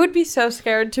 I would be so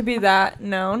scared to be that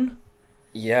known.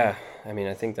 Yeah. I mean,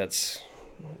 I think that's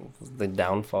the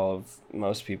downfall of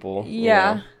most people.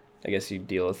 Yeah. You know? I guess you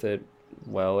deal with it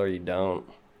well or you don't.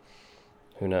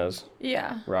 Who knows?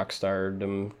 Yeah. Rock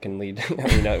stardom can lead.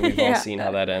 You know, we've all seen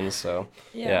how that ends, so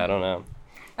yeah, I don't know.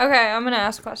 Okay, I'm gonna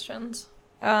ask questions.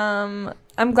 I'm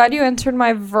glad you answered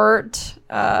my vert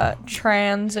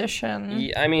transition.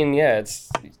 Yeah, I mean,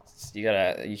 it's you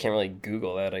can't really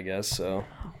Google that, I guess. So.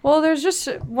 Well, there's just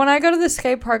when I go to the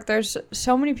skate park, there's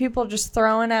so many people just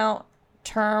throwing out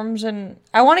terms, and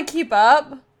I want to keep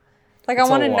up. Like I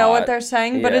want to know what they're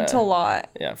saying, but it's a lot.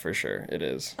 Yeah, for sure, it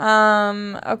is.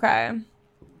 Okay.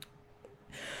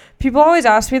 People always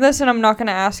ask me this, and I'm not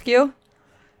gonna ask you.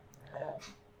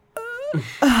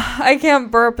 I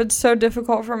can't burp. It's so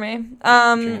difficult for me.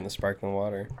 Drinking the sparkling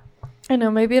water. I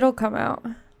know. Maybe it'll come out.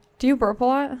 Do you burp a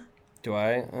lot? Do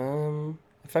I?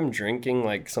 If I'm drinking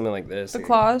like something like this, the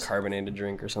claws, carbonated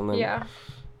drink or something. Yeah.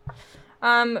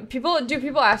 Do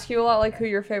people ask you a lot like who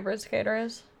your favorite skater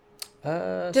is?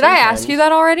 Did I ask you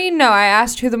that already? No, I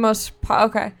asked who the most.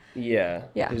 Okay. Yeah.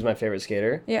 Who's my favorite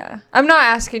skater? Yeah. I'm not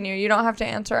asking you. You don't have to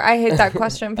answer. I hate that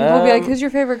question. People will be like, "Who's your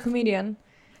favorite comedian?"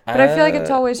 But I feel like it's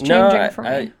always changing for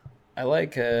me. I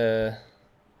like. Let's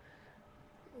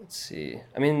see.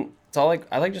 I mean, it's all like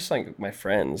I like just like my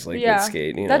friends like that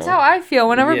skate. You know. That's how I feel.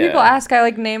 Whenever people ask, I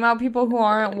like name out people who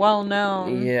aren't well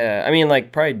known. Yeah, I mean,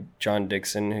 like probably John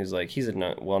Dixon, who's like he's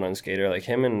a well-known skater. Like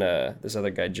him and this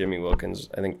other guy, Jimmy Wilkins.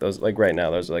 I think those like right now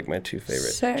those are like my two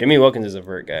favorite. Sick. Jimmy Wilkins is a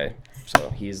vert guy, so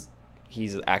he's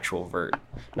an actual vert,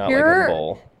 not like a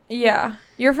bull. Yeah,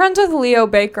 you're friends with Leo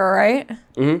Baker, right?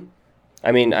 Mm-hmm.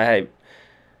 I mean, I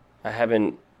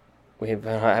haven't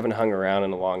hung around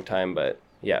in a long time, but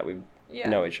yeah, we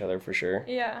know each other for sure.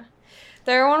 Yeah.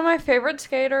 They're one of my favorite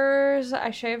skaters. I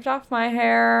shaved off my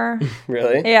hair.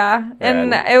 Really? Yeah.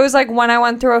 And it was like when I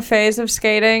went through a phase of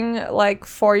skating like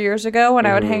 4 years ago when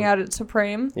I would hang out at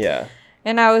Supreme. Yeah.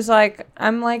 And I was like,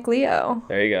 I'm like Leo.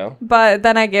 There you go. But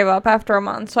then I gave up after a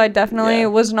month. So I definitely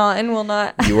was not and will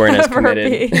not. You weren't as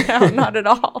committed. No, not at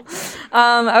all.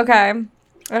 Okay.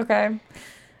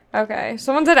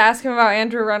 Someone did ask him about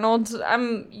Andrew Reynolds.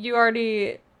 You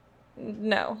already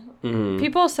know. Mm-hmm.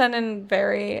 People send in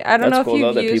I don't know if you've used... That's cool,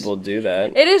 though, that people do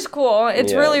that. It is cool.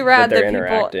 It's really rad that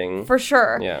interacting. For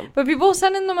sure. Yeah. But people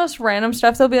send in the most random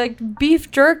stuff. They'll be like, beef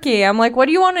jerky. I'm like, what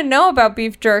do you want to know about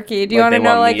beef jerky? Do you want to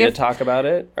know, like... me to talk about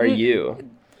it? Or you?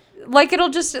 Like, it'll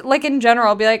just, like, in general,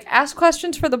 I'll be like, ask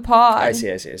questions for the pod. I see,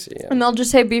 yeah. And they'll just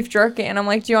say beef jerky. And I'm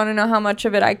like, do you want to know how much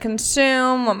of it I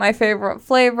consume? What my favorite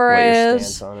flavor is? Your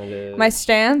stance on it is? My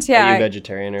stance? Yeah. Are you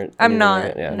vegetarian or... I'm not.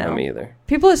 Like yeah, no. Not me either.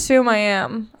 People assume I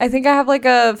am. I think I have, like,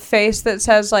 a face that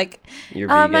says, like... You're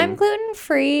vegan? I'm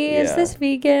gluten-free. Yeah. Is this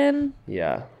vegan?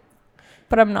 Yeah.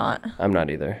 But I'm not. I'm not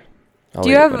either. How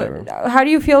do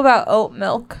you feel about oat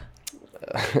milk?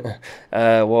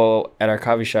 Well, at our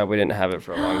coffee shop we didn't have it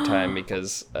for a long time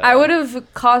because I would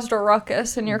have caused a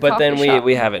ruckus in your coffee shop. But then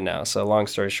we have it now. So long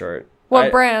story short, what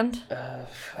brand?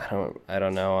 I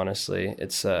don't know honestly.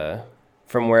 It's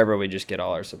from wherever we just get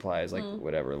all our supplies, like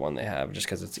whatever one they have, just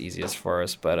because it's easiest for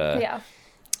us. But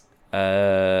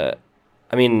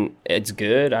I mean, it's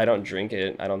good. I don't drink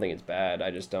it. I don't think it's bad.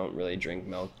 I just don't really drink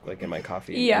milk like in my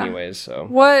coffee anyways. So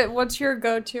what's your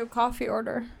go-to coffee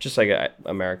order? Just like an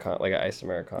iced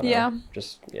Americano. Yeah.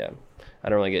 I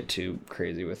don't really get too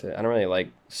crazy with it. I don't really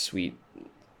like sweet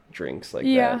drinks like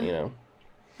that, you know.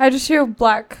 I just do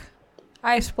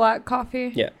iced black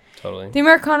coffee. Yeah, totally. The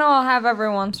Americano I'll have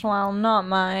every once in a while. Not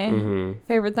my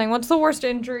favorite thing. What's the worst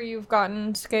injury you've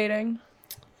gotten skating?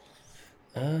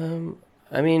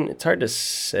 I mean, it's hard to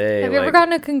say. Have you ever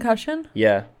gotten a concussion?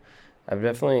 Yeah. I've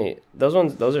definitely...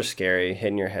 Those are scary.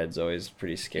 Hitting your head's always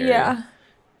pretty scary. Yeah.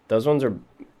 Those ones are...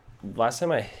 Last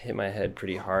time I hit my head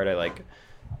pretty hard, it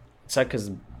sucked because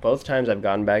both times I've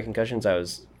gotten bad concussions, I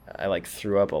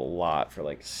threw up a lot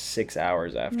for 6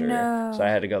 hours after. No. So I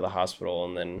had to go to the hospital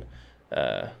and then,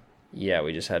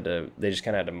 they just kind of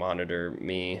had to monitor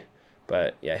me.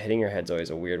 But yeah, hitting your head's always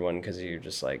a weird one because you're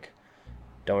just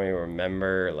don't even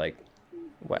remember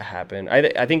what happened.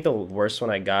 I think the worst one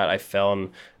I got, I fell and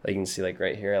like you can see like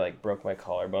right here, I like broke my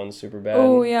collarbone super bad.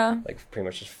 Oh yeah. Like pretty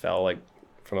much just fell like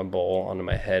from a bowl onto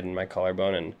my head and my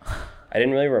collarbone, and I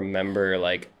didn't really remember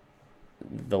like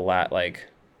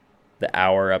the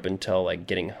hour up until like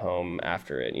getting home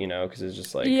after it, you know, because it's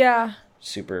just like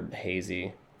super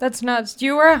hazy. That's nuts. Do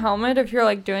you wear a helmet if you're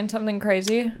like doing something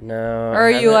crazy? No. Or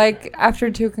are you like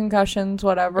after 2 concussions,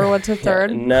 whatever? What's a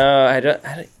third? No,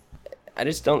 I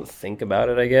just don't think about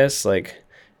it, I guess. Like,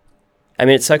 I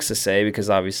mean, it sucks to say because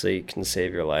obviously it can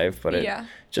save your life, but it's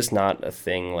just not a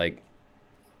thing like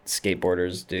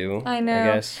skateboarders do. I know. I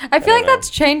guess. I feel like that's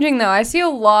changing though. I see a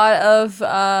lot of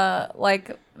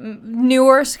like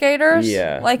newer skaters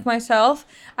like myself.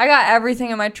 I got everything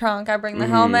in my trunk. I bring the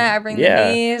helmet, I bring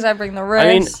the knees, I bring the wrist.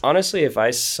 I mean, honestly, if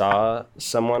I saw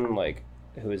someone like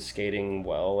who is skating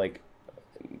well, like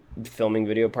filming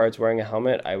video parts wearing a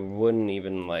helmet, I wouldn't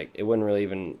even like it wouldn't really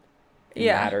even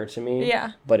matter to me.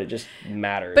 Yeah. But it just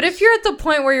matters. But if you're at the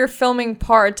point where you're filming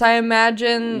parts, I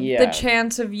imagine the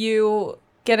chance of you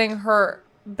getting hurt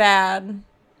bad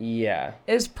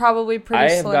is probably pretty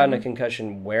slim. I have gotten a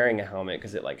concussion wearing a helmet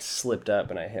because it like slipped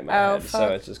up and I hit my head. Fuck. So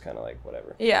it's just kind of like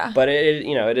whatever. Yeah. But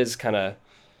it is kind of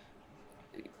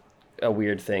a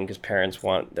weird thing because parents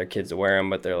want their kids to wear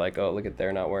them, but they're like, oh, look at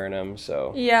they're not wearing them.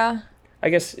 So I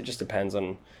guess it just depends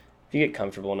on if you get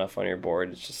comfortable enough on your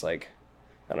board. It's just like,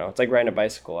 I don't know. It's like riding a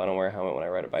bicycle. I don't wear a helmet when I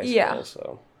ride a bicycle. Yeah.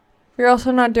 So you're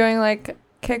also not doing like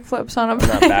kick flips on a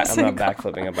bicycle. I'm not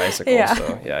backflipping a bicycle.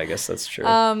 So yeah, I guess that's true.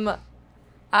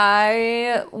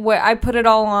 I put it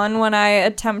all on when I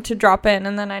attempt to drop in,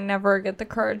 and then I never get the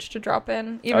courage to drop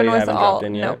in. Even with all,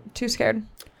 no, too scared.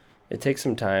 It takes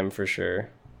some time for sure.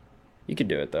 You could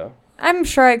do it though. I'm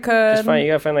sure I could. You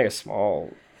gotta find like a small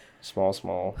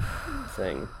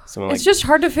thing. It's just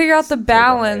hard to figure out the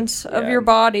balance of your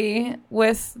body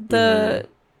with the.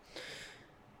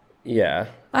 Yeah.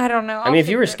 I don't know. I mean, if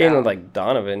you were skating with like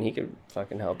Donovan, he could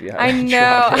fucking help you out. I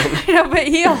know, but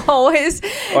he always.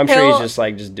 I'm sure he's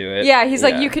just do it. Yeah, he's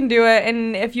like, you can do it,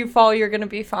 and if you fall, you're gonna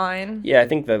be fine. Yeah, I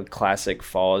think the classic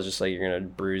fall is just like you're gonna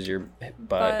bruise your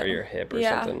butt or your hip or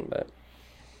something, but.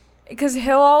 Because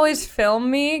he'll always film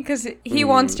me because he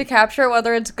wants to capture it,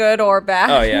 whether it's good or bad.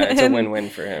 Oh yeah, it's a win-win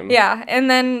for him. Yeah,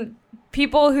 and then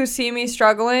people who see me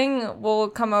struggling will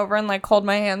come over and like hold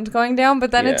my hand going down,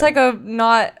 but then it's like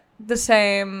not the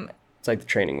same. It's like the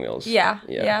training wheels. Yeah.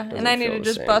 And I need to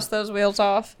just bust those wheels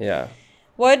off. Yeah.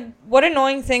 What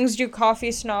annoying things do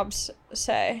coffee snobs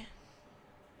say?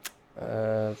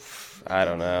 I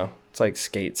don't know. It's like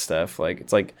skate stuff. Like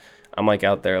it's like I'm like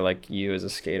out there like you as a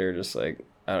skater, just like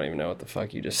I don't even know what the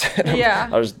fuck you just said. Yeah.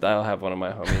 I'll have one of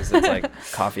my homies that's like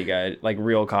coffee guy, like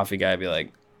real coffee guy, be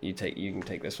like, you can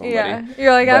take this one, buddy.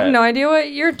 You're like, I have no idea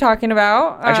what you're talking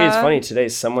about. Actually, it's funny. Today,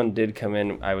 someone did come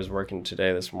in. I was working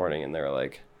today this morning, and they were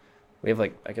like, we have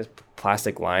like, I guess,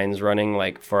 plastic lines running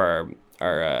like for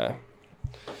our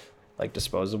like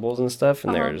disposables and stuff.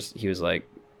 And they were he was like,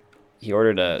 he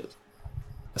ordered a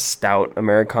stout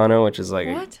Americano, which is like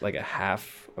a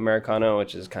half Americano,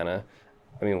 which is kind of,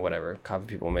 I mean, whatever. Coffee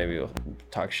people maybe will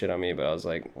talk shit on me, but I was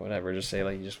like, whatever. Just say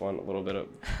like you just want a little bit of.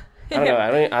 I don't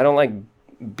know. I don't like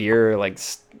beer, like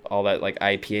all that, like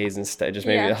IPAs and stuff. Just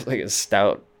maybe like a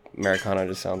stout Americano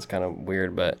just sounds kind of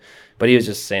weird, but he was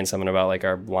just saying something about like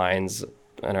our lines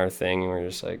and our thing, and we're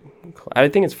just like, cool. I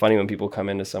think it's funny when people come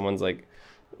into someone's like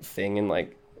thing and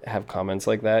like have comments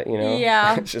like that, you know?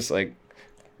 Yeah. It's just like,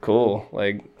 cool.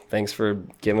 Like, thanks for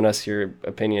giving us your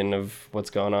opinion of what's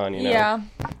going on, you know? Yeah.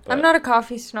 But I'm not a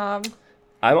coffee snob.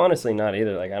 I'm honestly not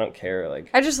either. Like, I don't care. Like,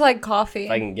 I just like coffee.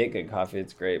 If I can get good coffee,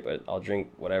 it's great, but I'll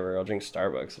drink whatever. I'll drink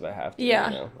Starbucks if I have to. Yeah.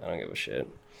 You know? I don't give a shit.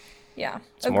 Yeah.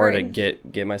 It's more to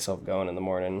get myself going in the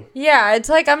morning. Yeah, it's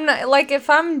like I'm not like if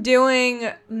I'm doing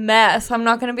meth, I'm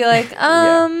not gonna be like,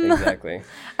 Yeah, exactly.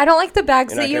 I don't like the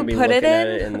bags that you put it in. At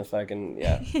it in the fucking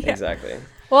exactly.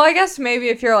 Well, I guess maybe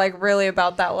if you're like really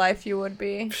about that life, you would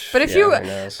be. But if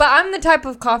but I'm the type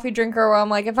of coffee drinker where I'm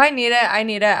like, if I need it, I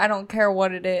need it. I don't care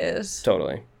what it is.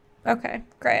 Totally. Okay,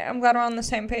 great. I'm glad we're on the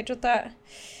same page with that.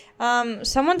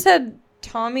 Someone said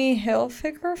Tommy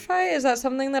Hilfiger fight. Is that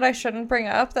something that I shouldn't bring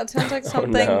up? That sounds like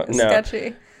something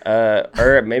sketchy.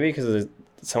 Or maybe because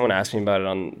someone asked me about it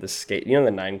on the skate. You know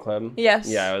the 9 Club? Yes.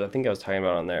 Yeah, I think I was talking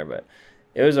about it on there, but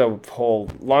it was a whole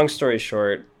long story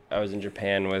short. I was in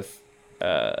Japan with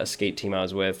a skate team I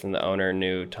was with, and the owner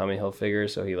knew Tommy Hilfiger,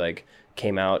 so he like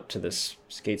came out to this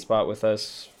skate spot with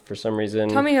us for some reason.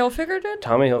 Tommy Hilfiger did?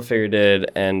 Tommy Hilfiger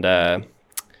did, and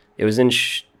it was in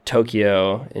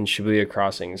Tokyo in Shibuya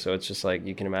Crossing, so it's just like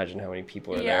you can imagine how many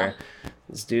people are there.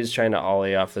 This dude's trying to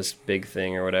ollie off this big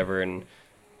thing or whatever, and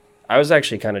I was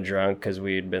actually kind of drunk because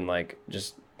we had been like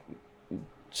just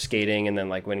skating and then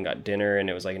like went and got dinner, and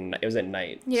it was at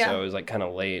night, so it was like kind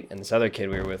of late, and this other kid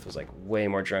we were with was like way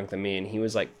more drunk than me, and he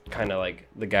was like kind of like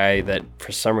the guy that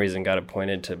for some reason got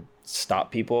appointed to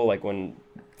stop people like when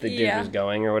the dude was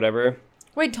going or whatever.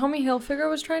 Wait, Tommy Hilfiger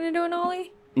was trying to do an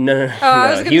ollie? No. Oh,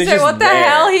 I was gonna say, what the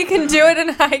hell? He can do it and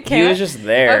I can't. He was just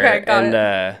there. Okay, got it.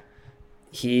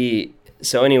 And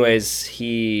so anyways,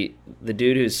 the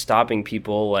dude who's stopping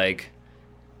people like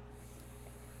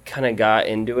kind of got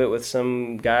into it with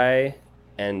some guy,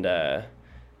 and I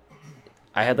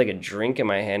had like a drink in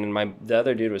my hand, and the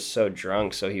other dude was so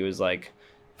drunk, so he was like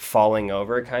falling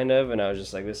over kind of, and I was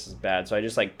just like, this is bad. So I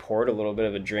just like poured a little bit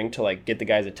of a drink to like get the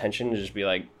guy's attention to just be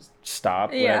like,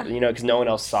 stop, you know, because no one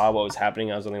else saw what was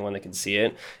happening. I was the only one that could see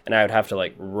it, and I would have to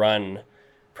like run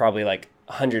probably like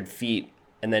 100 feet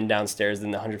and then downstairs, then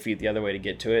the 100 feet the other way to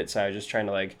get to it. So I was just trying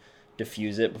to like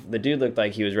diffuse it. The dude looked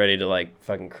like he was ready to like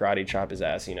fucking karate chop his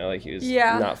ass, you know, like he was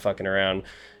not fucking around.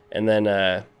 And then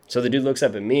so the dude looks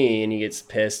up at me and he gets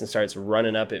pissed and starts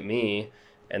running up at me,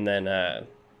 and then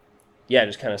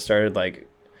just kind of started like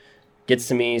gets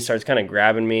to me, starts kind of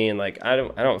grabbing me, and like I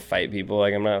don't fight people,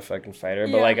 like I'm not a fucking fighter,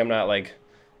 but like I'm not like,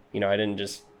 you know, I didn't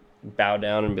just bow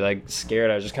down and be like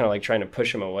scared. I was just kind of like trying to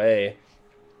push him away,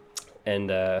 and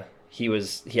he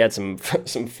had some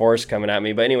force coming at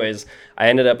me. But anyways, I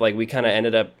ended up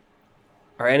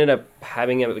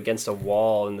having him against a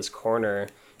wall in this corner,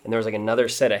 and there was like another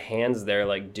set of hands there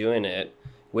like doing it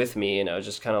with me, and I was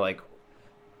just kind of like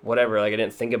whatever, like I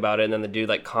didn't think about it. And then the dude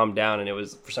like calmed down, and it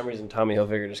was for some reason Tommy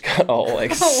Hilfiger just got all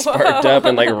like sparked up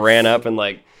and like ran up and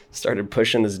like started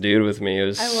pushing this dude with me. It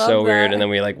was so weird. And then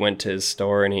we like went to his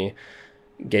store and he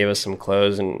gave us some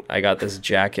clothes, and I got this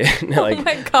jacket. Like, oh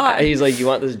my God. He's like, you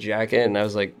want this jacket? And I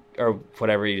was like, or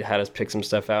whatever, he had us pick some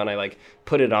stuff out, and I like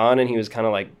put it on, and he was kind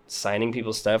of like signing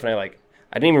people's stuff, and I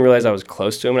didn't even realize I was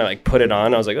close to him, and I like put it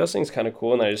on. I was like, oh, this thing's kind of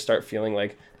cool, and then I just start feeling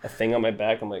like a thing on my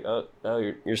back. I'm like, oh,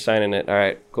 you're signing it. All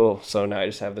right, cool. So now I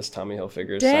just have this Tommy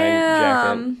Hilfiger signed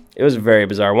jacket. It was very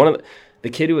bizarre. One of the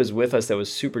kid who was with us that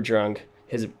was super drunk,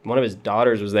 one of his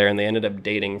daughters was there, and they ended up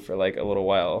dating for like a little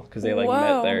while because they like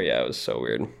met there. Yeah, it was so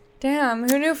weird. Damn,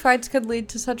 who knew fights could lead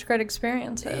to such great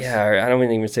experiences? Yeah, I don't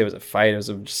even say it was a fight. It was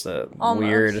just a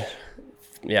weird.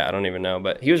 Yeah, I don't even know,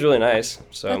 but he was really nice.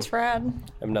 So that's rad.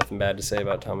 I have nothing bad to say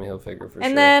about Tommy Hilfiger for sure.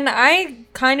 And then I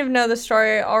kind of know the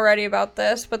story already about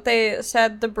this, but they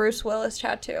said the Bruce Willis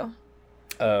tattoo.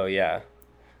 Oh yeah,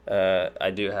 I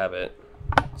do have it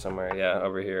somewhere. Yeah,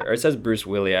 over here. Or it says Bruce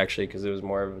Willie actually, because it was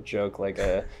more of a joke, like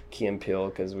a Key and Peele,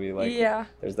 because we like. Yeah.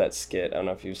 There's that skit. I don't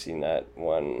know if you've seen that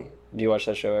one. Do you watch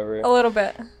that show ever? A little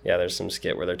bit. Yeah, there's some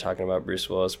skit where they're talking about Bruce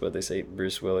Willis, but they say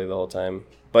Bruce Willie the whole time.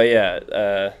 But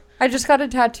yeah. I just got a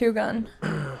tattoo gun.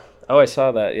 Oh, I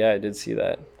saw that. Yeah, I did see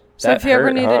that. So if you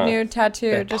ever need a new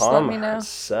tattoo, just let me know.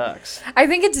 Sucks. I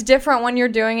think it's different when you're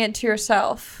doing it to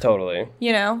yourself. Totally.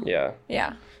 You know? Yeah.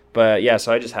 Yeah. But yeah,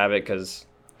 so I just have it because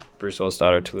Bruce Willis'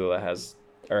 daughter Tallulah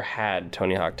had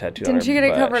Tony Hawk tattooed on her. Didn't she get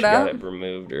it covered up? She got it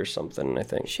removed or something, I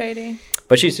think. Shady.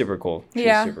 But she's super cool. She's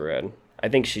super rad. I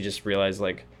think she just realized,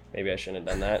 like, maybe I shouldn't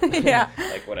have done that. Yeah.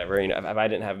 Like, whatever. You know, if I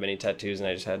didn't have many tattoos and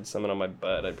I just had someone on my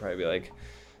butt, I'd probably be like...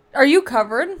 Are you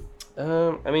covered?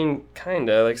 I mean, kind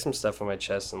of. Like, some stuff on my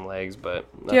chest and legs, but...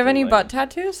 Do you have any butt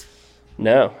tattoos?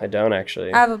 No, I don't,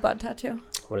 actually. I have a butt tattoo.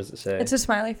 What does it say? It's a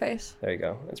smiley face. There you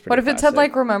go. It's pretty What if classic. it said,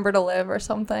 like, remember to live or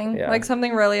something? Yeah. Like,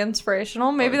 something really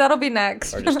inspirational? Maybe that'll be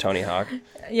next. Or just Tony Hawk.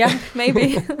 Yeah,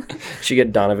 maybe. Should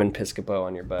get Donovan Piscopo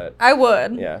on your butt. I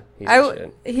would. Yeah,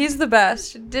 he's the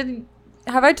best.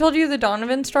 Have I told you the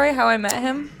Donovan story, how I met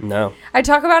him? No. I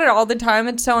talk about it all the time.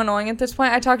 It's so annoying at this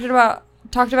point. I talked about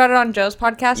it on Joe's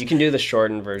podcast. You can do the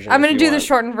shortened version. I'm going to do the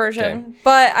shortened version. Okay.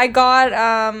 But I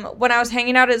got, when I was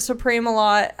hanging out at Supreme a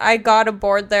lot, I got a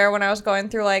board there when I was going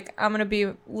through, like, I'm going to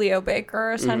be Leo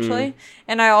Baker, essentially. Mm-hmm.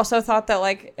 And I also thought that,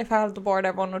 like, if I had the board,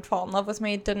 everyone would fall in love with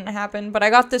me. It didn't happen. But I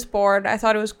got this board. I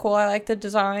thought it was cool. I liked the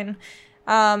design.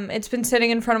 It's been sitting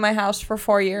in front of my house for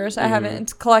 4 years.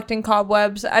 It's collecting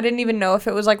cobwebs. I didn't even know if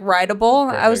it was like rideable.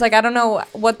 Perfect. I was like, I don't know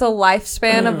what the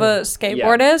lifespan of a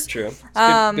skateboard is. True.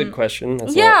 It's good question.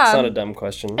 It's not a dumb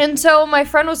question. And so my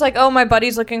friend was like, oh, my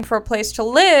buddy's looking for a place to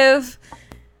live.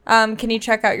 Can you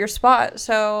check out your spot?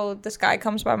 So this guy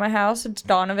comes by my house. It's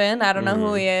Donovan. I don't know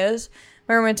who he is.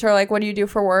 My roommates are like, what do you do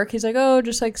for work? He's like, oh,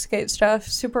 just like skate stuff.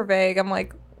 Super vague. I'm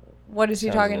like, what is he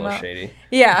talking about? Shady.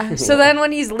 Yeah. So then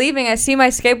when he's leaving, I see my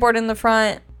skateboard in the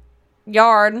front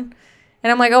yard, and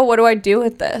I'm like, oh, what do I do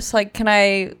with this? Like, can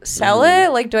I sell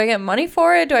it? Like, do I get money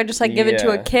for it? Do I just like give it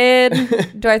to a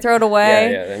kid? Do I throw it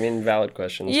away? Yeah. I mean, valid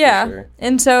questions. Yeah. For sure.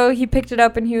 And so he picked it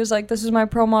up and he was like, this is my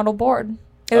pro model board.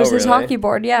 It was his really? hockey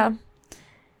board, yeah.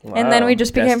 Wow, and then we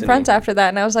just became destiny. friends after that.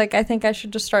 And I was like, I think I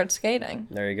should just start skating.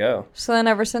 There you go. So then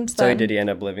ever since then. So did he end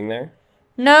up living there?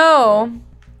 No.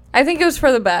 I think it was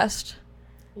for the best.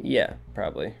 Yeah,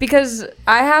 probably. Because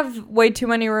I have way too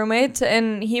many roommates,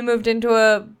 and he moved into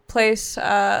a place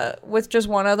with just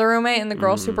one other roommate, and the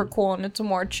girl's super cool, and it's a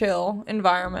more chill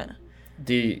environment.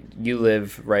 Do you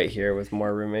live right here with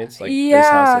more roommates? Like Yeah. this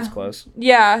house that's close?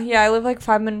 Yeah, I live like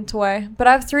 5 minutes away. But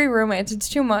I have 3 roommates. It's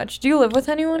too much. Do you live with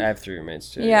anyone? I have 3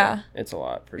 roommates too. Yeah. It's a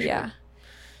lot for sure. Yeah.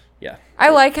 Yeah. I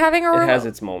like having a It roommate. has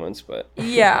its moments, but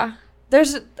Yeah.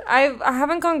 I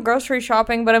haven't gone grocery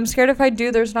shopping, but I'm scared if I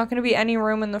do, there's not going to be any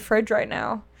room in the fridge right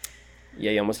now.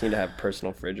 yeah, you almost need to have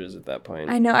personal fridges at that point.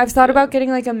 I know. I've thought about getting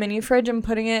like a mini fridge and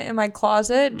putting it in my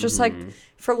closet, just like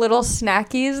for little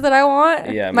snackies that I want.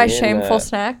 Yeah, my me and, shameful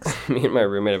snacks. Me and my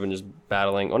roommate have been just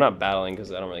battling. Well, not battling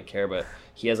because I don't really care, but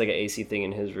he has like an AC thing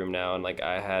in his room now, and like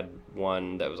I had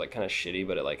one that was like kind of shitty,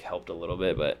 but it like helped a little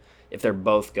bit. But if they're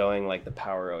both going, like the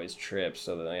power always trips,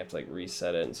 so then I have to like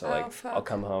reset it. And so like fuck. I'll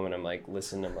come home and I'm like,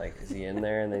 listen, I'm like, is he in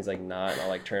there? And then he's like, not. And I'll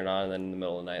like turn it on, and then in the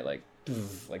middle of the night, like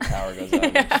power goes out.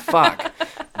 I'm like, fuck.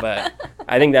 But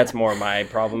I think that's more my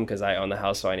problem because I own the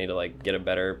house, so I need to like get a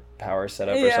better power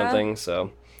setup or something.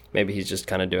 So maybe he's just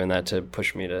kind of doing that to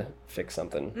push me to fix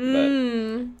something.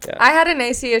 But yeah. I had an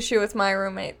AC issue with my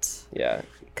roommates. Yeah.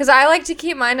 Because I like to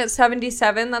keep mine at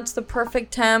 77. That's the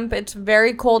perfect temp. It's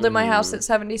very cold in my house at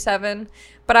 77.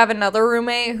 But I have another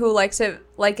roommate who likes it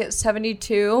like at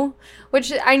 72.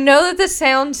 Which I know that this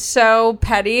sounds so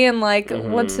petty and like,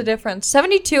 what's the difference?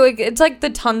 72, it's like the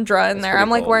tundra in there. I'm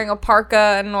like cold. wearing a parka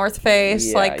and North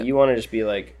Face. Yeah, like you want to just be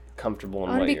like comfortable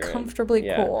in I want what to be you're in. comfortably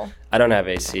Yeah. cool. I don't have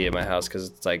AC in my house because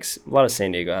it's like a lot of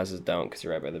San Diego houses don't because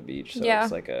you're right by the beach. So Yeah.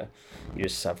 it's like you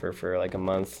just suffer for like a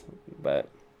month. But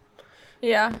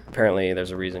Yeah. apparently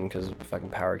there's a reason because fucking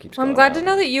power keeps going I'm glad out. to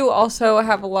know that you also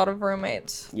have a lot of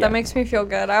roommates. Yeah. That makes me feel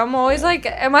good. I'm always like,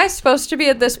 am I supposed to be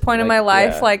at this point in my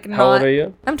life? yeah. Like, not. How old are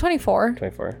you? I'm 24.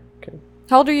 24. Okay.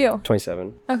 How old are you?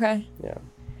 27. Okay. Yeah.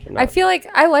 I feel like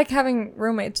I like having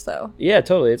roommates though. Yeah,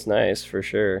 totally. It's nice for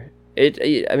sure. I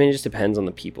mean, it just depends on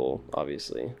the people,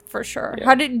 obviously. For sure.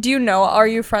 Yeah. Do you know? Are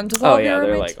you friends with all Oh of yeah, your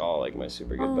they're roommates? like all like my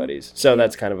super good buddies. So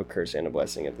that's kind of a curse and a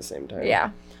blessing at the same time. Yeah.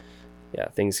 Yeah,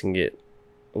 things can get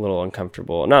a little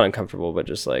uncomfortable. Not uncomfortable, but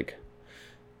just like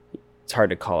it's hard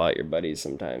to call out your buddies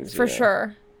sometimes. For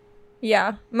sure.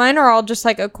 Yeah. Mine are all just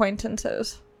like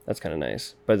acquaintances. That's kind of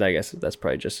nice, but I guess that's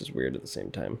probably just as weird at the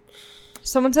same time.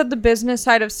 Someone said the business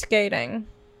side of skating.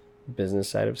 Business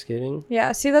side of skating.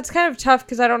 Yeah. See, that's kind of tough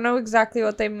because I don't know exactly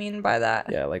what they mean by that.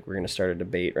 Yeah, like we're gonna start a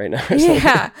debate right now. Or something.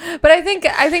 Yeah, but I think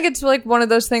it's like one of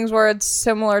those things where it's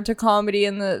similar to comedy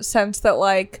in the sense that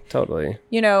like Totally.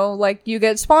 you know, like you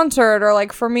get sponsored, or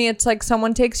like for me it's like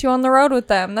someone takes you on the road with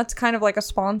them. That's kind of like a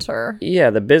sponsor. Yeah,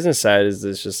 the business side is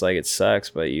just like it sucks,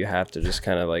 but you have to just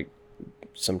kind of like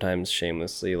sometimes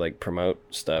shamelessly like promote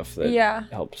stuff that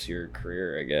helps your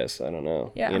career, I guess. I don't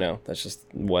know. Yeah. You know, that's just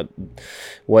what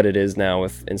it is now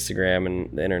with Instagram and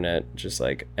the internet. Just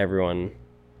like everyone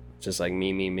just like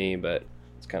me, but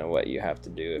it's kind of what you have to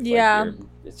do if like,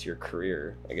 it's your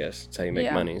career, I guess. It's how you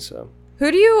make money, so.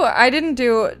 I didn't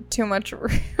do too much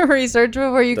research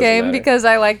before you Doesn't came matter. because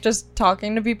I like just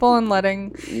talking to people and letting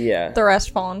the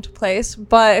rest fall into place.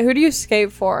 But who do you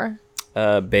skate for?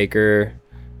 Baker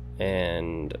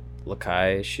and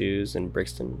Lakai shoes and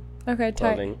Brixton Okay, tight.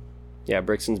 clothing. Yeah,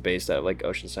 Brixton's based out of like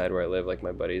Oceanside where I live. Like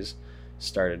my buddies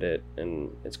started it,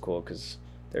 and it's cool because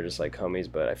they're just like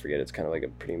homies. But I forget it's kind of like a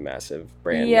pretty massive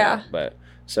brand. Yeah. now. But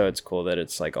so it's cool that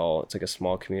it's like a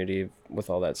small community with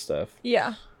all that stuff.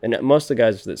 Yeah. And most of the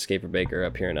guys that skate for Baker are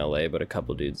up here in LA, but a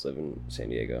couple dudes live in San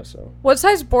Diego. So What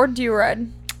size board do you ride?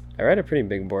 I ride a pretty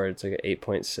big board. It's like an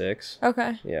 8.6.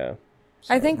 Okay. Yeah.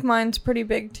 I So, think mine's pretty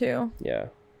big too. Yeah.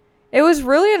 It was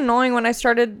really annoying when I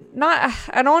started, I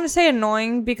don't want to say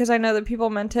annoying because I know that people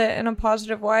meant it in a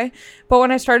positive way, but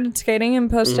when I started skating and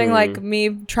posting like me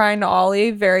trying to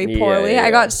ollie very poorly, Yeah.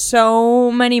 I got so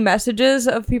many messages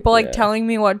of people like telling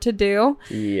me what to do.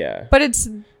 Yeah. But it's,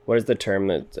 What is the term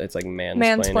that it's like mansplaining?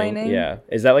 Mansplaining. Yeah.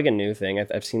 Is that like a new thing?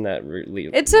 I've seen that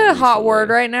it's a hot word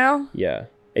right now. Yeah.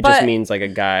 It But- just means like a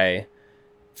guy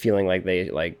feeling like they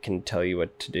like can tell you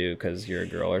what to do because you're a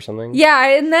girl or something.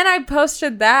 Yeah, and then I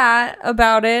posted that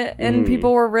about it, and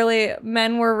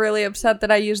men were really upset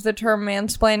that I used the term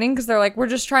mansplaining because they're like, we're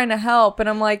just trying to help. And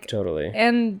I'm like, Totally.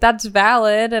 and that's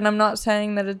valid, and I'm not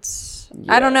saying that it's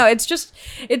I don't know,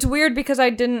 it's weird because I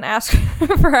didn't ask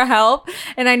for help,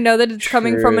 and I know that it's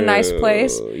coming from a nice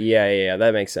place, Yeah,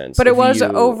 that makes sense. but If it was you-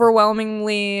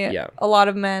 overwhelmingly Yeah. a lot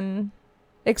of men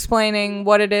explaining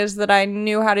what it is that I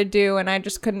knew how to do, and I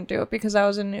just couldn't do it because I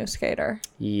was a new skater.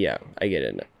 Yeah, I get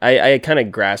it. I kind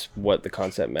of grasped what the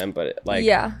concept meant, but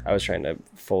I was trying to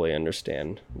fully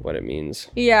understand what it means.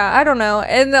 Yeah, I don't know.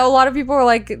 And a lot of people were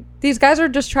like, these guys are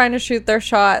just trying to shoot their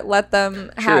shot. Let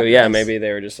them have True, yeah, this. maybe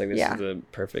they were just like, this is the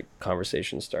perfect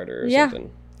conversation starter or something.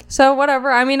 So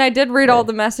whatever. I mean, I did read all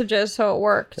the messages, so it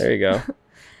worked. There you go.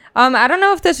 I don't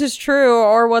know if this is true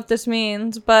or what this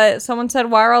means, but someone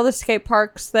said, why are all the skate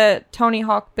parks that Tony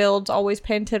Hawk builds always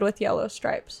painted with yellow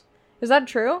stripes? Is that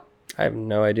true? I have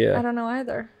no idea. I don't know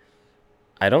either.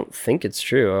 I don't think it's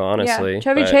true, honestly. Yeah.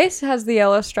 Chevy Chase has the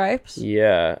yellow stripes.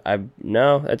 Yeah,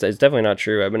 it's definitely not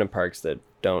true. I've been in parks that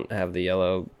don't have the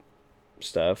yellow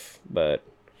stuff, but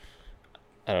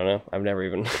I don't know. I've never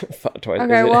even thought twice.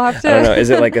 Okay, we'll have to. I don't know. Is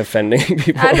it like offending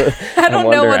people? I don't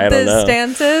know what the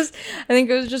stance is. I think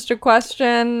it was just a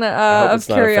question of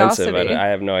curiosity. Not offensive. I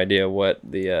have no idea what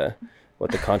the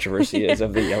controversy is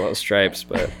of the yellow stripes,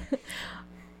 but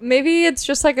maybe it's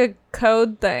just like a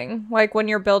code thing, like when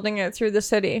you're building it through the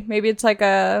city. Maybe it's like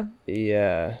a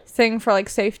thing for like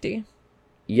safety.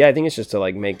 Yeah, I think it's just to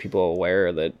like make people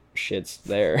aware that shit's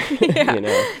there. Yeah. You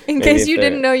know, in case you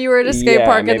didn't know you were at a skate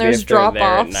park and there's drop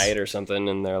offs at night or something,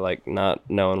 and they're like not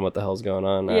knowing what the hell's going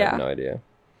on. I have no idea.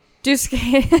 Do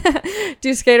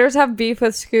skaters have beef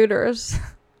with scooters?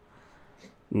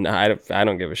 No, I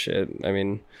don't give a shit. I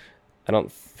mean, I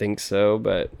don't think so,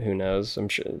 but who knows? I'm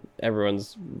sure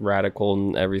everyone's radical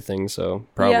and everything, so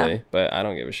probably. But I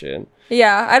don't give a shit.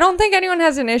 Yeah, I don't think anyone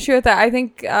has an issue with that. I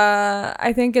think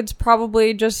it's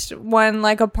probably just when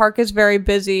like a park is very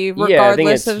busy,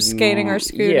 regardless of skating or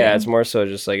scooting. Yeah, it's more so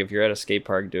just like if you're at a skate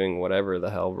park doing whatever the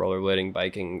hell, rollerblading,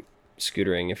 biking,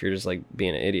 scootering, if you're just like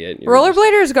being an idiot.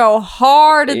 Rollerbladers go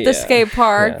hard at the skate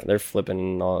park. Yeah, they're flipping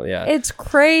and all. Yeah, it's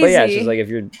crazy. But yeah, it's just like if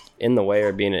you're in the way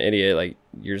or being an idiot, like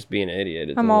you're just being an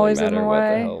idiot. I'm always in the way. What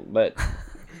the hell. But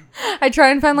I try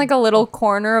and find like a little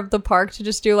corner of the park to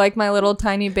just do like my little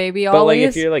tiny baby ollies. But like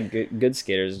if you're like good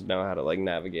skaters know how to like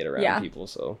navigate around people,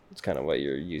 so it's kind of what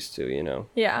you're used to, you know.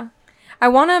 Yeah, I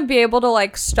want to be able to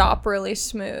like stop really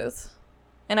smooth,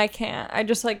 and I can't. I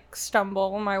just like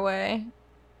stumble my way.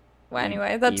 Well,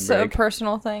 anyway, that's a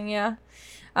personal thing. Yeah.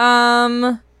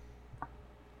 Can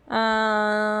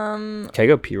I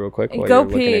go pee real quick? While go you're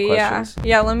pee. Looking at questions?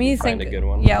 Yeah. Let me think. Find a good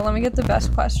one. Yeah, let me get the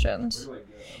best questions.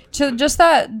 To just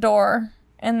that door,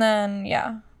 and then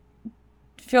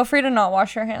feel free to not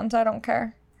wash your hands. I don't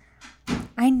care.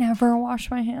 I never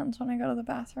wash my hands when I go to the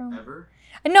bathroom. Ever?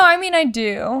 No, I mean I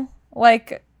do.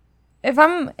 Like, if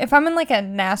I'm in like a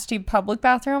nasty public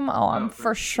bathroom, I'm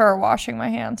for sure washing my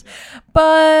hands.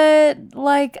 But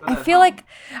like, I feel like,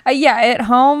 at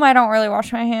home I don't really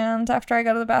wash my hands after I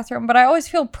go to the bathroom. But I always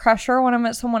feel pressure when I'm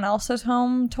at someone else's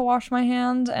home to wash my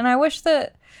hands, and I wish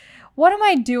that. What am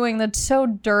I doing that's so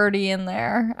dirty in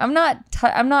there? I'm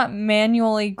not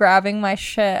manually grabbing my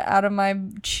shit out of my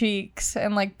cheeks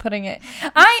and like putting it.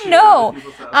 I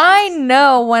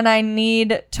know when I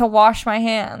need to wash my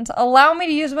hands. Allow me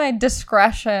to use my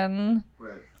discretion.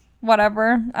 Right.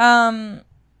 Whatever.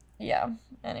 Yeah.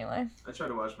 Anyway. I try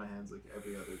to wash my hands like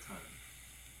every other time.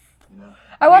 You know.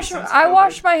 I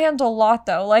wash my hands a lot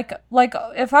though. Like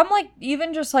if I'm like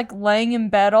even just like laying in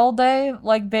bed all day,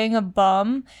 like being a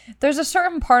bum, there's a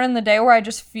certain part in the day where I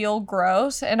just feel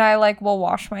gross and I like will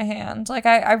wash my hands. Like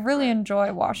I really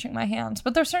enjoy washing my hands.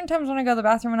 But there's certain times when I go to the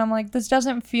bathroom and I'm like, this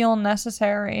doesn't feel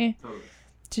necessary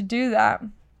to do that.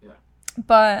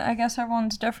 But I guess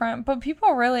everyone's different. But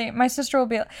people really, my sister will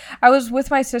be, I was with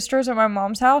my sisters at my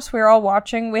mom's house. We were all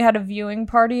watching. We had a viewing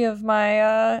party of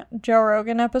my Joe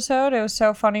Rogan episode. It was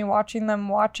so funny watching them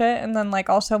watch it. And then like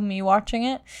also me watching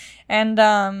it. And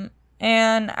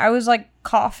I was like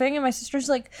coughing and my sister's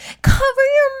like, cover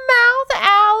your mouth,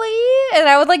 Allie. And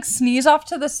I would like sneeze off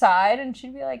to the side and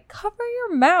she'd be like, cover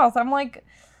your mouth. I'm like,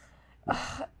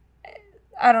 ugh.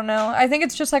 I don't know. I think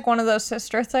it's just like one of those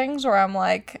sister things where I'm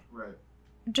like,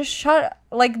 just shut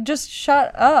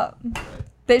up.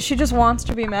 That she just wants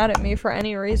to be mad at me for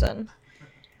any reason.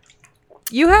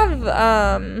 You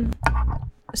have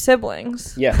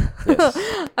siblings. Yeah.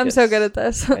 Yes. I'm so good at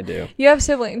this. I do. You have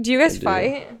siblings. Do you guys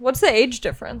fight? What's the age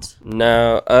difference?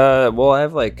 No. Well, I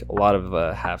have like a lot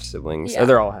of half siblings. Yeah.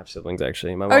 They're all half siblings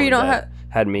actually. My mom you don't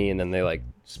had me, and then they like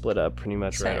split up pretty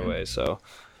much right away. So.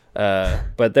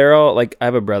 But they're all like, I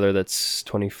have a brother that's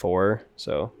 24,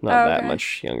 so not that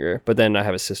much younger. But then I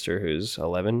have a sister who's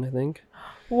 11, I think.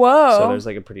 Whoa. So there's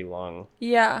like a pretty long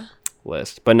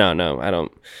list. But no, I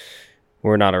don't.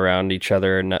 We're not around each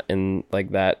other in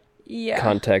like that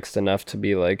context enough to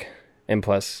be like And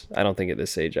plus, I don't think at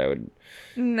this age I would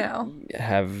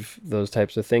have those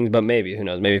types of things. But maybe, who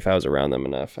knows? Maybe if I was around them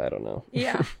enough, I don't know.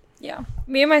 Yeah. Yeah.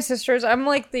 Me and my sisters, I'm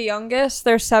like the youngest.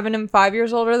 They're 7 and 5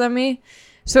 years older than me.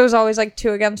 So it was always like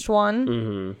 2 against 1.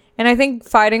 Mm-hmm. And I think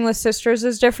fighting with sisters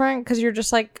is different because you're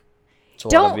just like, it's a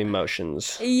lot of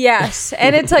emotions. Yes.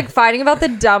 And it's like fighting about the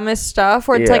dumbest stuff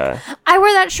where it's like, I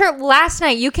wore that shirt last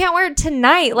night. You can't wear it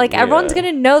tonight. Like everyone's going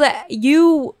to know that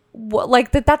you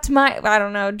like that's my, I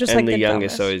don't know. Just and like the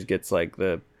youngest always gets like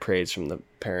the praise from the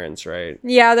parents, right?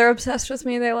 Yeah. They're obsessed with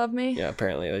me. They love me. Yeah.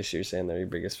 Apparently, at least you're saying they're your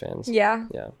biggest fans. Yeah.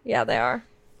 Yeah. Yeah, they are.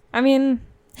 I mean,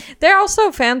 they're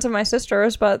also fans of my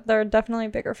sisters, but they're definitely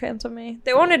bigger fans of me.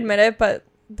 They won't admit it, but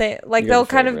they'll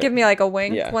kind of give me like a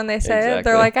wink when they say it.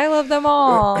 They're like, I love them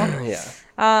all.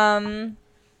 Yeah.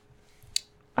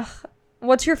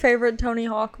 What's your favorite Tony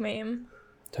Hawk meme?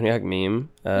 Tony Hawk meme?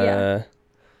 I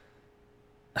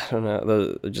don't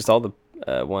know. Just all the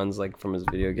ones like from his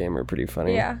video game are pretty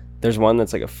funny. Yeah. There's one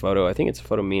that's like a photo. I think it's a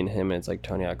photo of me and him, and it's like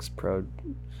Tony Hawk's pro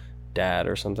dad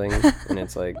or something. And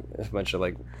it's like a bunch of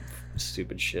like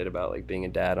stupid shit about like being a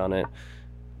dad on it.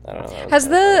 I don't know.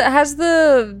 Has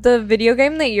the video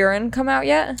game that you're in come out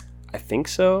yet? I think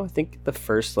so. I think the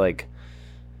first like,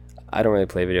 I don't really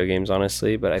play video games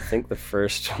honestly, but I think the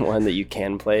first one that you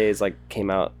can play is like came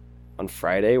out on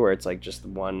Friday, where it's like just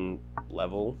one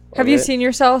level. Have you seen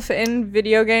yourself in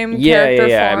video game yeah, character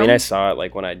yeah. form? I mean, I saw it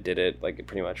like when I did it, like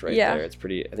pretty much right there. It's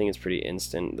pretty. I think it's pretty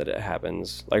instant that it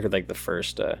happens. Like the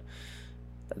first.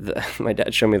 My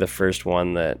dad showed me the first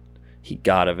one that he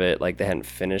got of it. Like they hadn't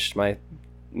finished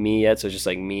me yet, so it's just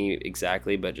like me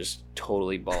exactly, but just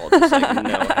totally bald, just like no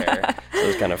hair. So it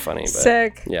was kind of funny. But,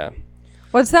 sick. Yeah.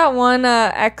 What's that one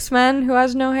X-Men who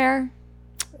has no hair?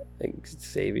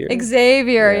 Xavier.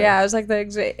 Yeah, it was like the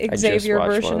Xavier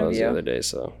version one of you. The other day,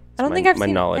 so I don't think I've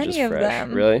seen knowledge any is of fresh.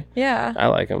 them. Really? Yeah. I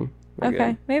like them. Okay,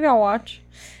 good. Maybe I'll watch.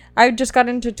 I just got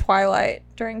into Twilight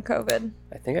during COVID.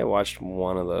 I think I watched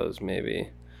one of those maybe,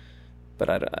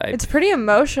 but I it's pretty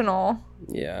emotional.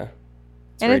 Yeah.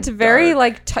 It's very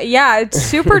like it's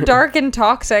super dark and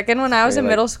toxic. And when I was in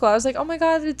middle school, I was like, oh my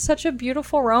god, it's such a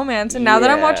beautiful romance. And now that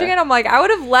I'm watching it, I'm like, I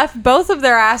would have left both of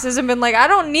their asses and been like, I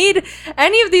don't need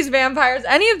any of these vampires,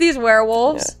 any of these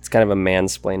werewolves. Yeah, it's kind of a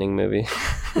mansplaining movie.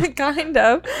 kind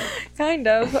of.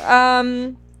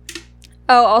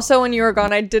 Also, when you were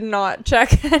gone, I did not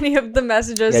check any of the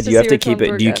messages. Yeah, do you have to keep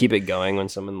it? Do you keep it going when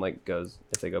someone like goes,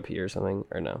 if they go pee or something,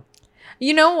 or no?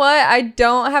 You know what? I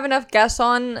don't have enough guests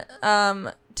on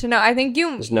to know. I think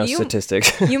there's no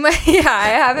statistics. You might.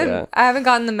 Yeah, I haven't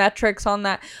gotten the metrics on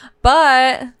that.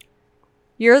 But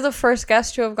you're the first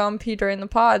guest to have gone pee during the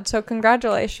pod, so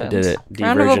congratulations. I did it.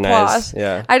 Round of applause.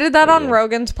 Yeah. I did that on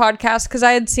Rogan's podcast because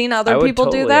I had seen other people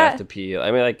do that. Have to pee.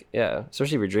 I mean, like, yeah,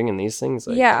 especially if you're drinking these things.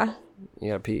 Like, you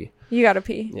gotta pee. You gotta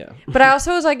pee. Yeah. But I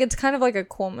also was like, it's kind of like a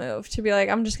cool move to be like,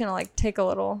 I'm just gonna like take a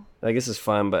little. I guess it's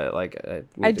fun, but like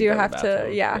I do have to.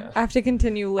 Yeah, I have to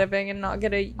continue living and not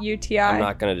get a UTI. I'm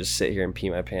not gonna just sit here and pee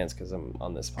my pants because I'm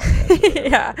on this podcast.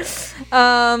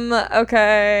 Yeah.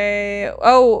 Okay.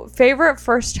 Oh, favorite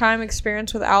first time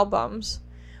experience with albums.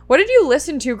 What did you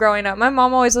listen to growing up? My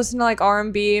mom always listened to like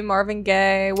R&B, Marvin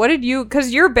Gaye. What did you?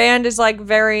 Because your band is like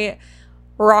very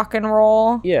rock and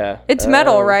roll. Yeah. It's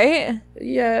metal, right?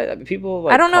 Yeah. People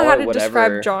like I don't know how to whatever.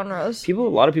 describe genres. A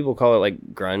lot of people call it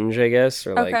like grunge, I guess,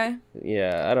 or like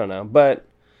yeah, I don't know. But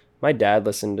my dad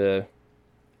listened to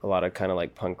a lot of kind of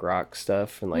like punk rock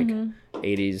stuff and like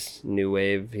 80s new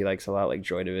wave. He likes a lot like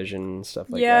Joy Division and stuff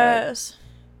like that. Yes.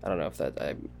 I don't know if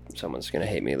someone's gonna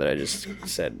hate me that I just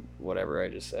said whatever I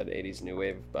just said 80s new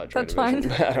wave about Joy Division.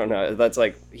 Fine. I don't know. That's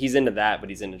like he's into that, but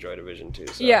he's into Joy Division too.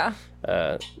 So, yeah.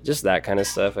 Just that kind of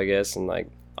stuff, I guess, and like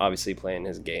obviously playing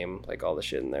his game, like all the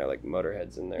shit in there, like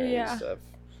Motorhead's in there and stuff.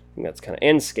 I think that's kind of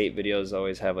and skate videos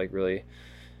always have like really,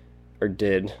 or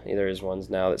did either there's ones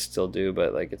now that still do,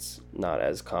 but like it's not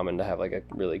as common to have like a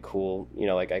really cool,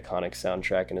 like iconic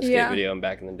soundtrack in a skate video. And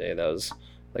back in the day, that was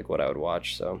like what I would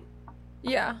watch. So.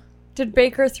 Yeah. Did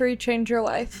Baker 3 change your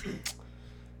life?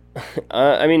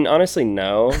 I mean, honestly,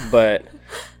 no, but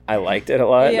I liked it a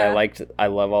lot. Yeah. And I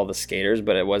love all the skaters,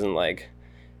 but it wasn't like,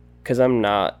 because I'm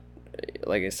not,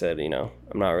 like I said, I'm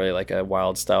not really like a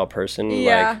wild style person.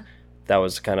 Yeah. Like, that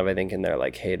was kind of, I think, in their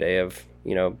like heyday of,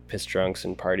 piss drunks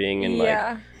and partying. And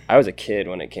like, I was a kid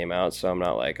when it came out, so I'm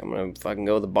not like, I'm going to fucking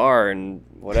go to the bar and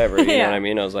whatever. You know what I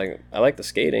mean? I was like, I like the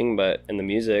skating and the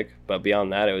music, but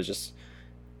beyond that, it was just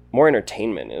more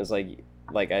entertainment. It was like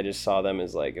I just saw them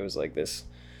as like, it was like this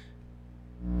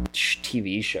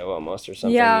TV show almost or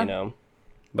something,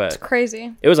 But it's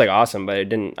crazy. It was like awesome, but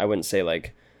I wouldn't say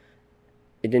like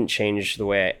it didn't change the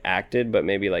way I acted, but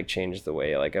maybe like changed the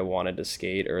way like I wanted to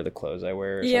skate or the clothes I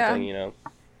wear or something, you know.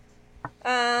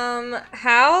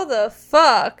 How the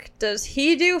fuck does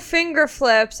he do finger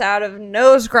flips out of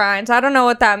nose grinds? I don't know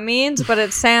what that means, but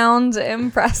it sounds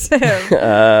impressive.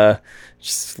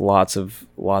 Just lots of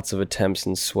attempts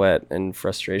and sweat and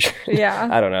frustration. Yeah.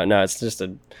 I don't know. No, it's just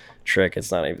a trick.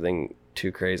 It's not anything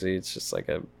too crazy. It's just like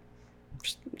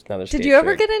just another skate Did you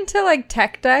ever trick. get into like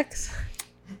tech decks?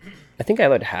 I think I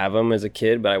would have them as a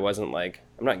kid, but I wasn't like,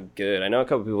 I'm not good. I know a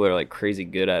couple people are like crazy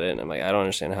good at it, and I'm like, I don't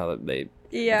understand how they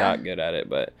got good at it.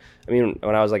 But I mean,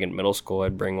 when I was like in middle school,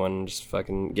 I'd bring one and just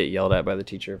fucking get yelled at by the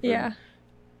teacher for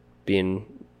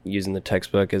using the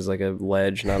textbook as like a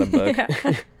ledge, not a book.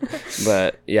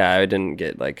 But yeah, I didn't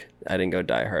go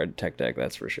die hard tech deck,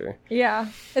 that's for sure. Yeah.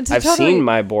 I've seen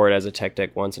my board as a tech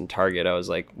deck once in Target. I was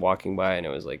like walking by and it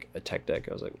was like a tech deck.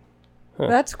 I was like, huh.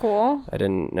 That's cool. I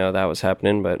didn't know that was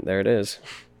happening, but there it is.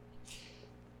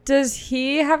 Does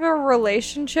he have any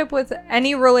relationship with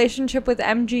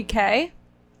MGK?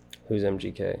 Who's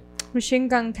MGK? Machine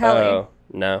Gun Kelly. Oh,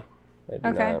 no. I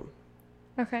do not.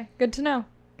 Okay. Good to know.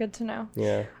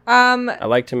 Yeah. I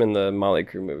liked him in the Motley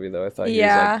Crue movie though. I thought he was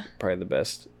like probably the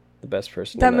best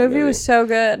person. That movie was so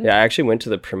good. Yeah, I actually went to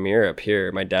the premiere up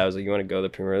here. My dad was like, "You want to go to the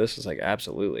premiere?" This was like,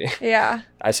 absolutely. Yeah.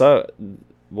 I saw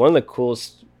one of the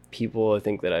coolest people I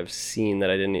think that I've seen that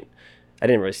I didn't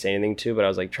really say anything to, but I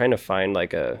was like trying to find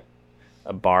like a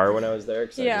bar when I was there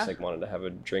because I just like wanted to have a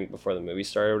drink before the movie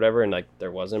started or whatever, and like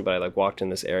there wasn't, but I like walked in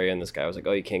this area and this guy was like,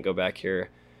 "Oh, you can't go back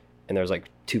here." And there was like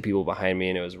two people behind me,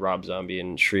 and it was Rob Zombie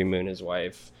and Shree Moon, his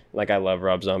wife. Like I love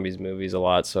Rob Zombie's movies a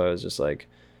lot, so I was just like,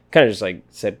 kind of just like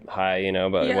said hi, you know,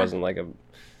 but it wasn't like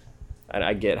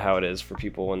I get how it is for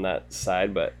people on that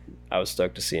side, but I was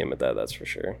stoked to see him at that. That's for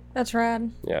sure. That's rad.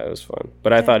 Yeah, it was fun.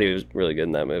 But I thought he was really good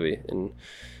in that movie, in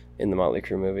the Motley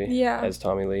Crue movie. Yeah. As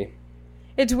Tommy Lee.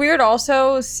 It's weird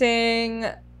also seeing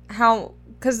how,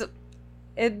 because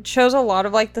it shows a lot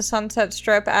of like the Sunset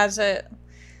Strip as it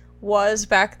was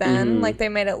back then. Like they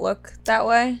made it look that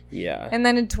way. Yeah. And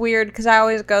then it's weird because I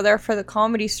always go there for the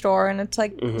Comedy Store, and it's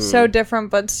like so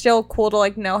different, but still cool to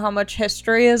like know how much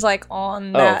history is like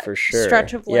on that for sure.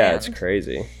 stretch of land. Yeah, it's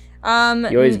crazy. You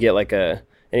always get like I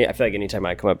feel like anytime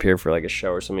I come up here for like a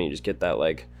show or something, you just get that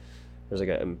like, there's like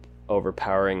a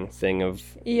overpowering thing of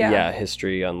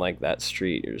history on like that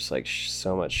street. You're just like,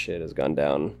 so much shit has gone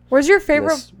down. Where's your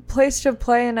favorite place to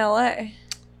play in LA?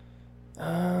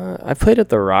 I played at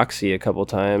the Roxy a couple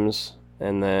times,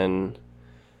 and then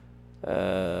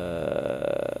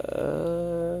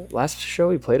last show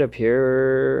we played up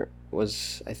here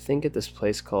was, I think, at this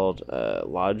place called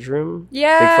Lodge Room.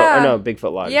 Yeah.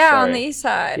 Bigfoot Lodge. Yeah, sorry. on the east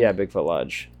side. Yeah, Bigfoot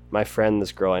Lodge. My friend,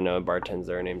 this girl I know, bartends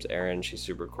there. Her name's Erin. She's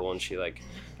super cool, and she like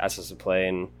asked us to play,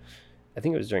 and I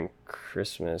think it was during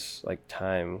Christmas like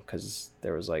time, because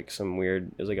there was like some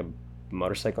weird. It was like a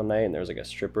motorcycle night, and there was like a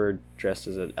stripper dressed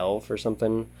as an elf or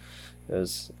something.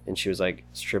 And she was like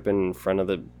stripping in front of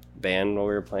the band while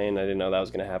we were playing. I didn't know that was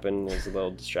gonna happen. It was a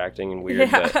little distracting and weird,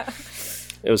 but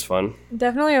it was fun.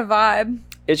 Definitely a vibe.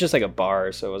 It's just like a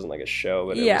bar, so it wasn't like a show,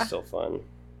 but it was still fun.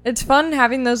 It's fun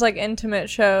having those like intimate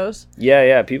shows.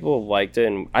 Yeah, people liked it,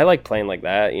 and I like playing like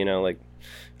that, you know, like,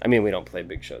 I mean, we don't play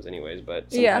big shows anyways,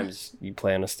 but sometimes you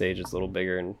play on a stage that's a little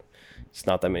bigger, and it's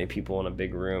not that many people in a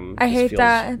big room. I hate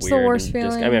that. It's the worst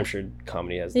feeling. I mean, I'm sure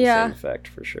comedy has the same effect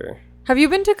for sure. Have you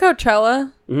been to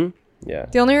Coachella? Mm-hmm. Yeah.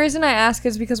 The only reason I ask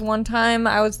is because one time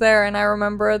I was there, and I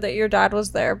remember that your dad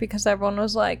was there because everyone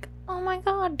was like, "Oh my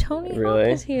God, Tony Hawk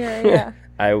is here!" Yeah.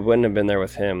 I wouldn't have been there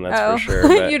with him. That's for sure.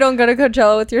 But you don't go to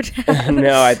Coachella with your dad?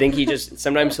 No, I think he just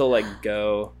sometimes he'll like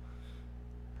go,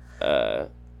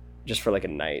 just for like a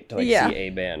night to like see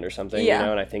a band or something, you know.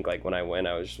 And I think like when I went,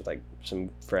 I was just with like some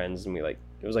friends, and we like,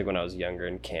 it was like when I was younger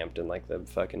and camped in like the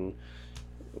fucking.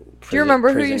 Do you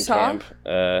remember who you saw?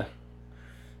 I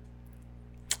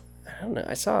don't know.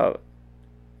 I saw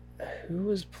who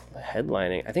was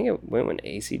headlining. I think it went when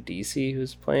AC/DC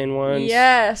was playing once.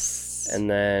 Yes. And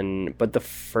then, but the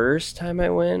first time I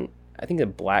went, I think the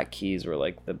Black Keys were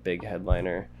like the big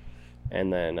headliner.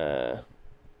 And then,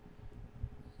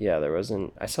 there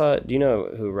wasn't. I saw. Do you know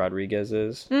who Rodriguez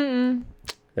is? Mm-mm.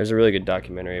 There's a really good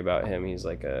documentary about him. He's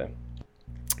like a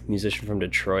musician from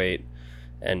Detroit,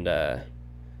 and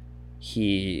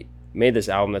he made this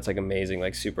album that's like amazing,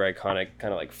 like super iconic,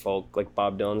 kind of like folk, like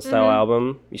Bob Dylan style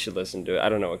album. You should listen to it. I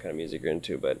don't know what kind of music you're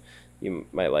into, but you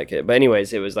might like it. But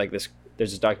anyways, it was like this.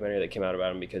 There's this documentary that came out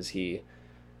about him because he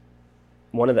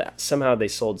somehow they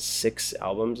sold 6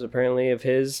 albums apparently of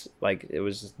his, like it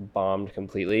was just bombed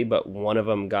completely, but one of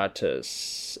them got to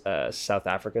South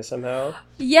Africa somehow.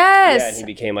 Yes. Yeah, and he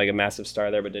became like a massive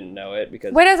star there, but didn't know it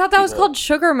because. Wait, I thought that was called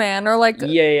Sugar Man or like.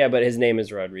 Yeah, but his name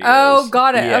is Rodriguez. Oh,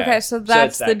 got it. Yeah. Okay, so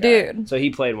that's the dude. So he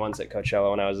played once at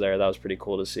Coachella when I was there. That was pretty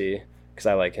cool to see because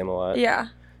I like him a lot. Yeah.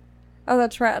 Oh,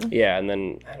 that's rad. Yeah, and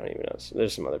then I don't even know.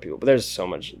 There's some other people, but there's so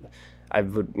much. I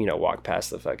would walk past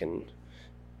the fucking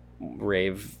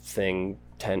rave thing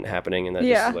tent happening, and that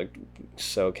just looked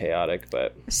so chaotic,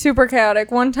 but super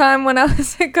chaotic. One time when I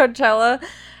was at Coachella,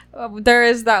 there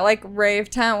is that like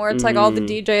rave tent where it's like all the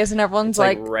DJs and everyone's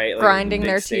like grinding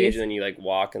their teeth, and then you like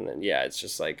walk, and then it's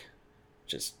just like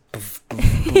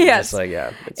yes, just like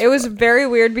it was very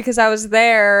weird because I was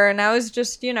there and I was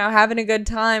just having a good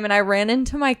time, and I ran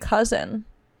into my cousin.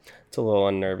 It's a little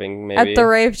unnerving, maybe. At the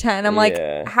rave tent. I'm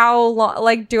like, how long?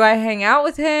 Like, do I hang out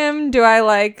with him? Do I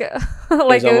like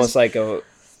It's almost like a.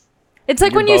 It's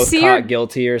like when you see your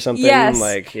guilty or something. Yes.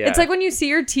 Like, It's like when you see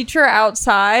your teacher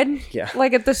outside. Yeah.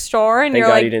 Like at the store, and Thank you're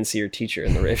God like, you didn't see your teacher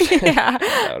in the rave tent. Yeah.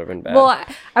 That would have been bad. Well,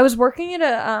 I was working at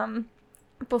a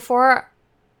before.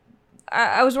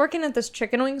 I was working at this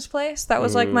chicken wings place. That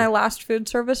was like my last food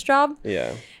service job.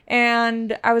 Yeah.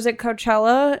 And I was at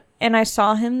Coachella and I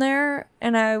saw him there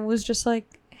and I was just like,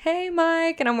 hey,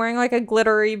 Mike. And I'm wearing like a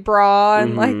glittery bra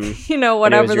and like,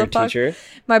 whatever the fuck. Teacher?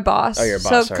 My boss. Oh, your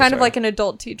boss. So kind of like an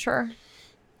adult teacher.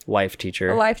 Life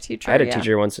teacher. A life teacher. I had a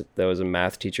teacher once that was a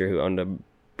math teacher who owned a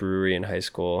brewery in high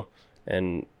school.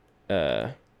 And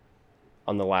on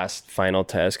the last final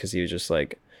test, because he was just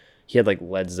like, he had like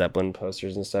Led Zeppelin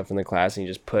posters and stuff in the class, and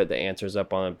he just put the answers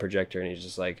up on a projector, and he's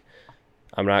just like,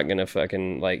 I'm not gonna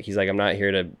fucking like, he's like, I'm not here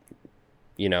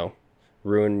to,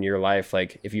 ruin your life.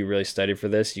 Like, if you really study for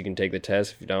this, you can take the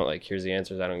test. If you don't, like, here's the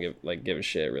answers. I don't give a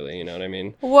shit, really. You know what I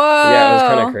mean? Whoa. Yeah, it was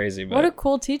kind of crazy. But, what a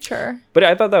cool teacher. But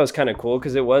I thought that was kind of cool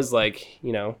because it was like,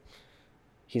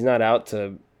 he's not out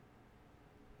to.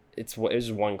 It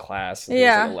was one class. It was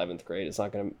like 11th grade. It's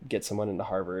not gonna get someone into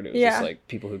Harvard. It was just like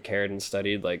people who cared and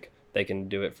studied, like. They can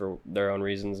do it for their own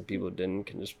reasons, and people who didn't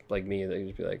can just, like me, they can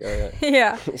just be like, oh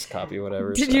yeah, just copy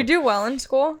whatever. Did you do well in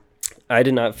school? I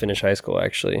did not finish high school,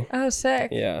 actually. Oh,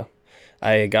 sick. Yeah,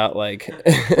 I got like,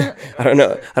 I don't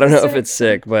know if it's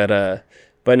sick, but no,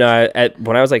 when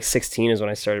I was like 16 is when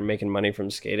I started making money from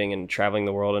skating and traveling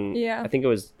the world, and I think it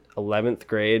was 11th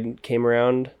grade came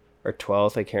around, or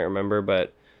 12th, I can't remember,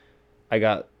 but I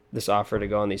got this offer to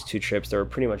go on these 2 trips that were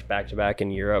pretty much back to back in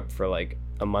Europe for like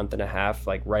a month and a half,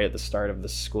 like right at the start of the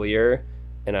school year.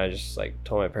 And I just like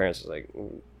told my parents, I was like,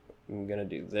 I'm gonna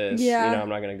do this. I'm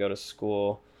not gonna go to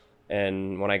school.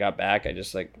 And when I got back, I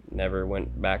just like never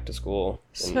went back to school.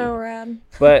 So rad.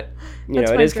 But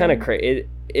it is kind of crazy.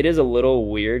 It is a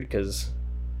little weird because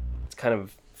it's kind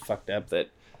of fucked up that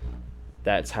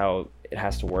that's how it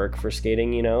has to work for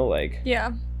skating,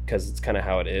 because it's kind of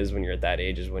how it is when you're at that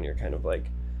age, is when you're kind of like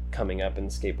coming up in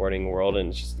the skateboarding world, and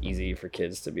it's just easy for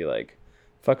kids to be like,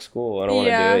 fuck school, I don't want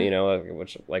to do it,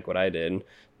 which like what I did.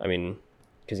 I mean,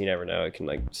 because you never know, it can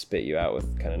like spit you out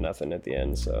with kind of nothing at the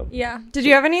end. So did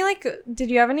you have any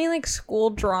like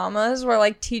school dramas where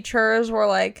like teachers were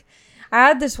like, I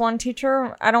had this one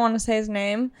teacher, I don't want to say his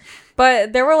name,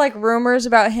 but there were like rumors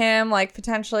about him like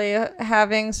potentially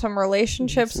having some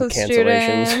relationships with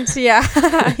students. Yeah.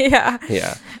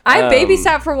 I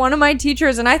babysat for one of my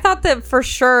teachers, and I thought that for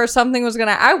sure something was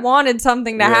I wanted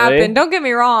something to happen. Don't get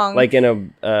me wrong. Like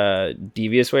in a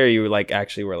devious way, or you like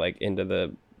actually were like into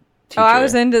the teacher? Oh, I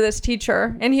was into this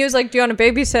teacher, and he was like, do you want to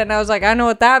babysit? And I was like, I know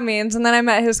what that means. And then I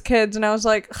met his kids, and I was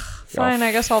like, fine,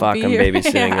 I guess I'll be here. I'm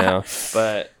babysitting now.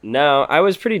 But no, I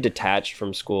was pretty detached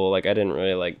from school. Like, I didn't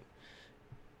really like,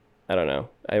 I don't know.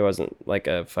 I wasn't like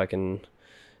a fucking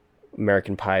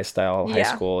American Pie style high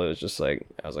school. It was just like,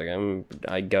 I was like,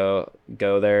 I go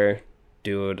there,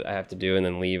 do what I have to do, and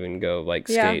then leave and go like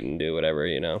skate and do whatever,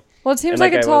 Well, it seems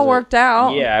like it's all worked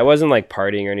out. Yeah, I wasn't like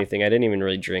partying or anything. I didn't even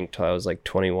really drink till I was like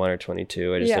 21 or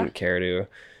 22. I just didn't care to.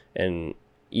 And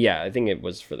I think it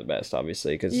was for the best,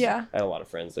 obviously, because I had a lot of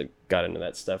friends that got into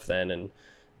that stuff then, and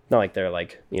not like they're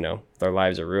like, their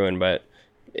lives are ruined, but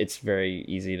it's very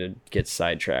easy to get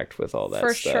sidetracked with all that stuff.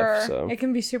 For sure. So it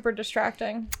can be super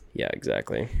distracting. Yeah,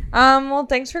 exactly. Well,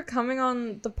 thanks for coming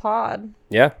on the pod.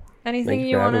 Yeah. Anything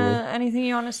you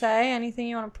wanna say? Anything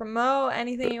you wanna promote?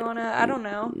 Anything you wanna? I don't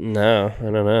know. No, I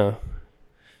don't know.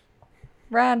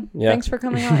 Rad. Yeah. Thanks for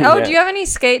coming on. Oh, do you have any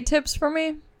skate tips for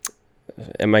me?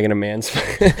 Am I gonna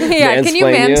mansplain? Can you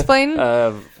mansplain?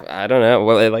 I don't know.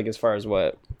 Well, like as far as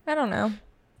what? I don't know.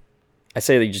 I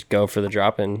say that you just go for the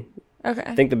drop in. Okay.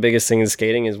 I think the biggest thing in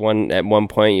skating is at one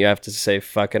point you have to say,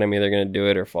 fuck it, I'm either going to do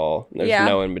it or fall. There's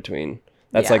no in between.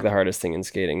 That's like the hardest thing in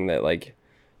skating, that like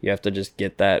you have to just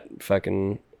get that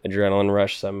fucking adrenaline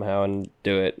rush somehow and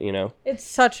do it, you know? It's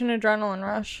such an adrenaline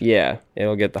rush. Yeah.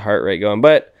 It'll get the heart rate going.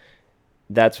 But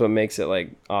that's what makes it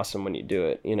like awesome when you do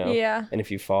it, you know? Yeah. And if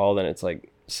you fall, then it's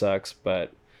like sucks,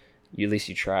 but at least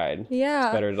you tried. Yeah.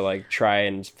 It's better to like try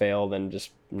and fail than just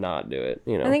not do it,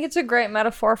 you know? I think it's a great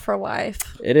metaphor for life.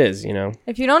 It is, you know?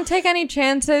 If you don't take any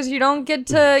chances, you don't get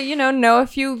to, know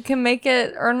if you can make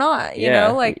it or not, you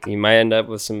know? Like, you might end up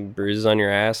with some bruises on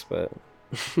your ass, but...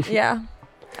 Yeah.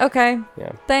 Okay.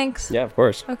 Yeah. Thanks. Yeah, of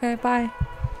course. Okay, bye.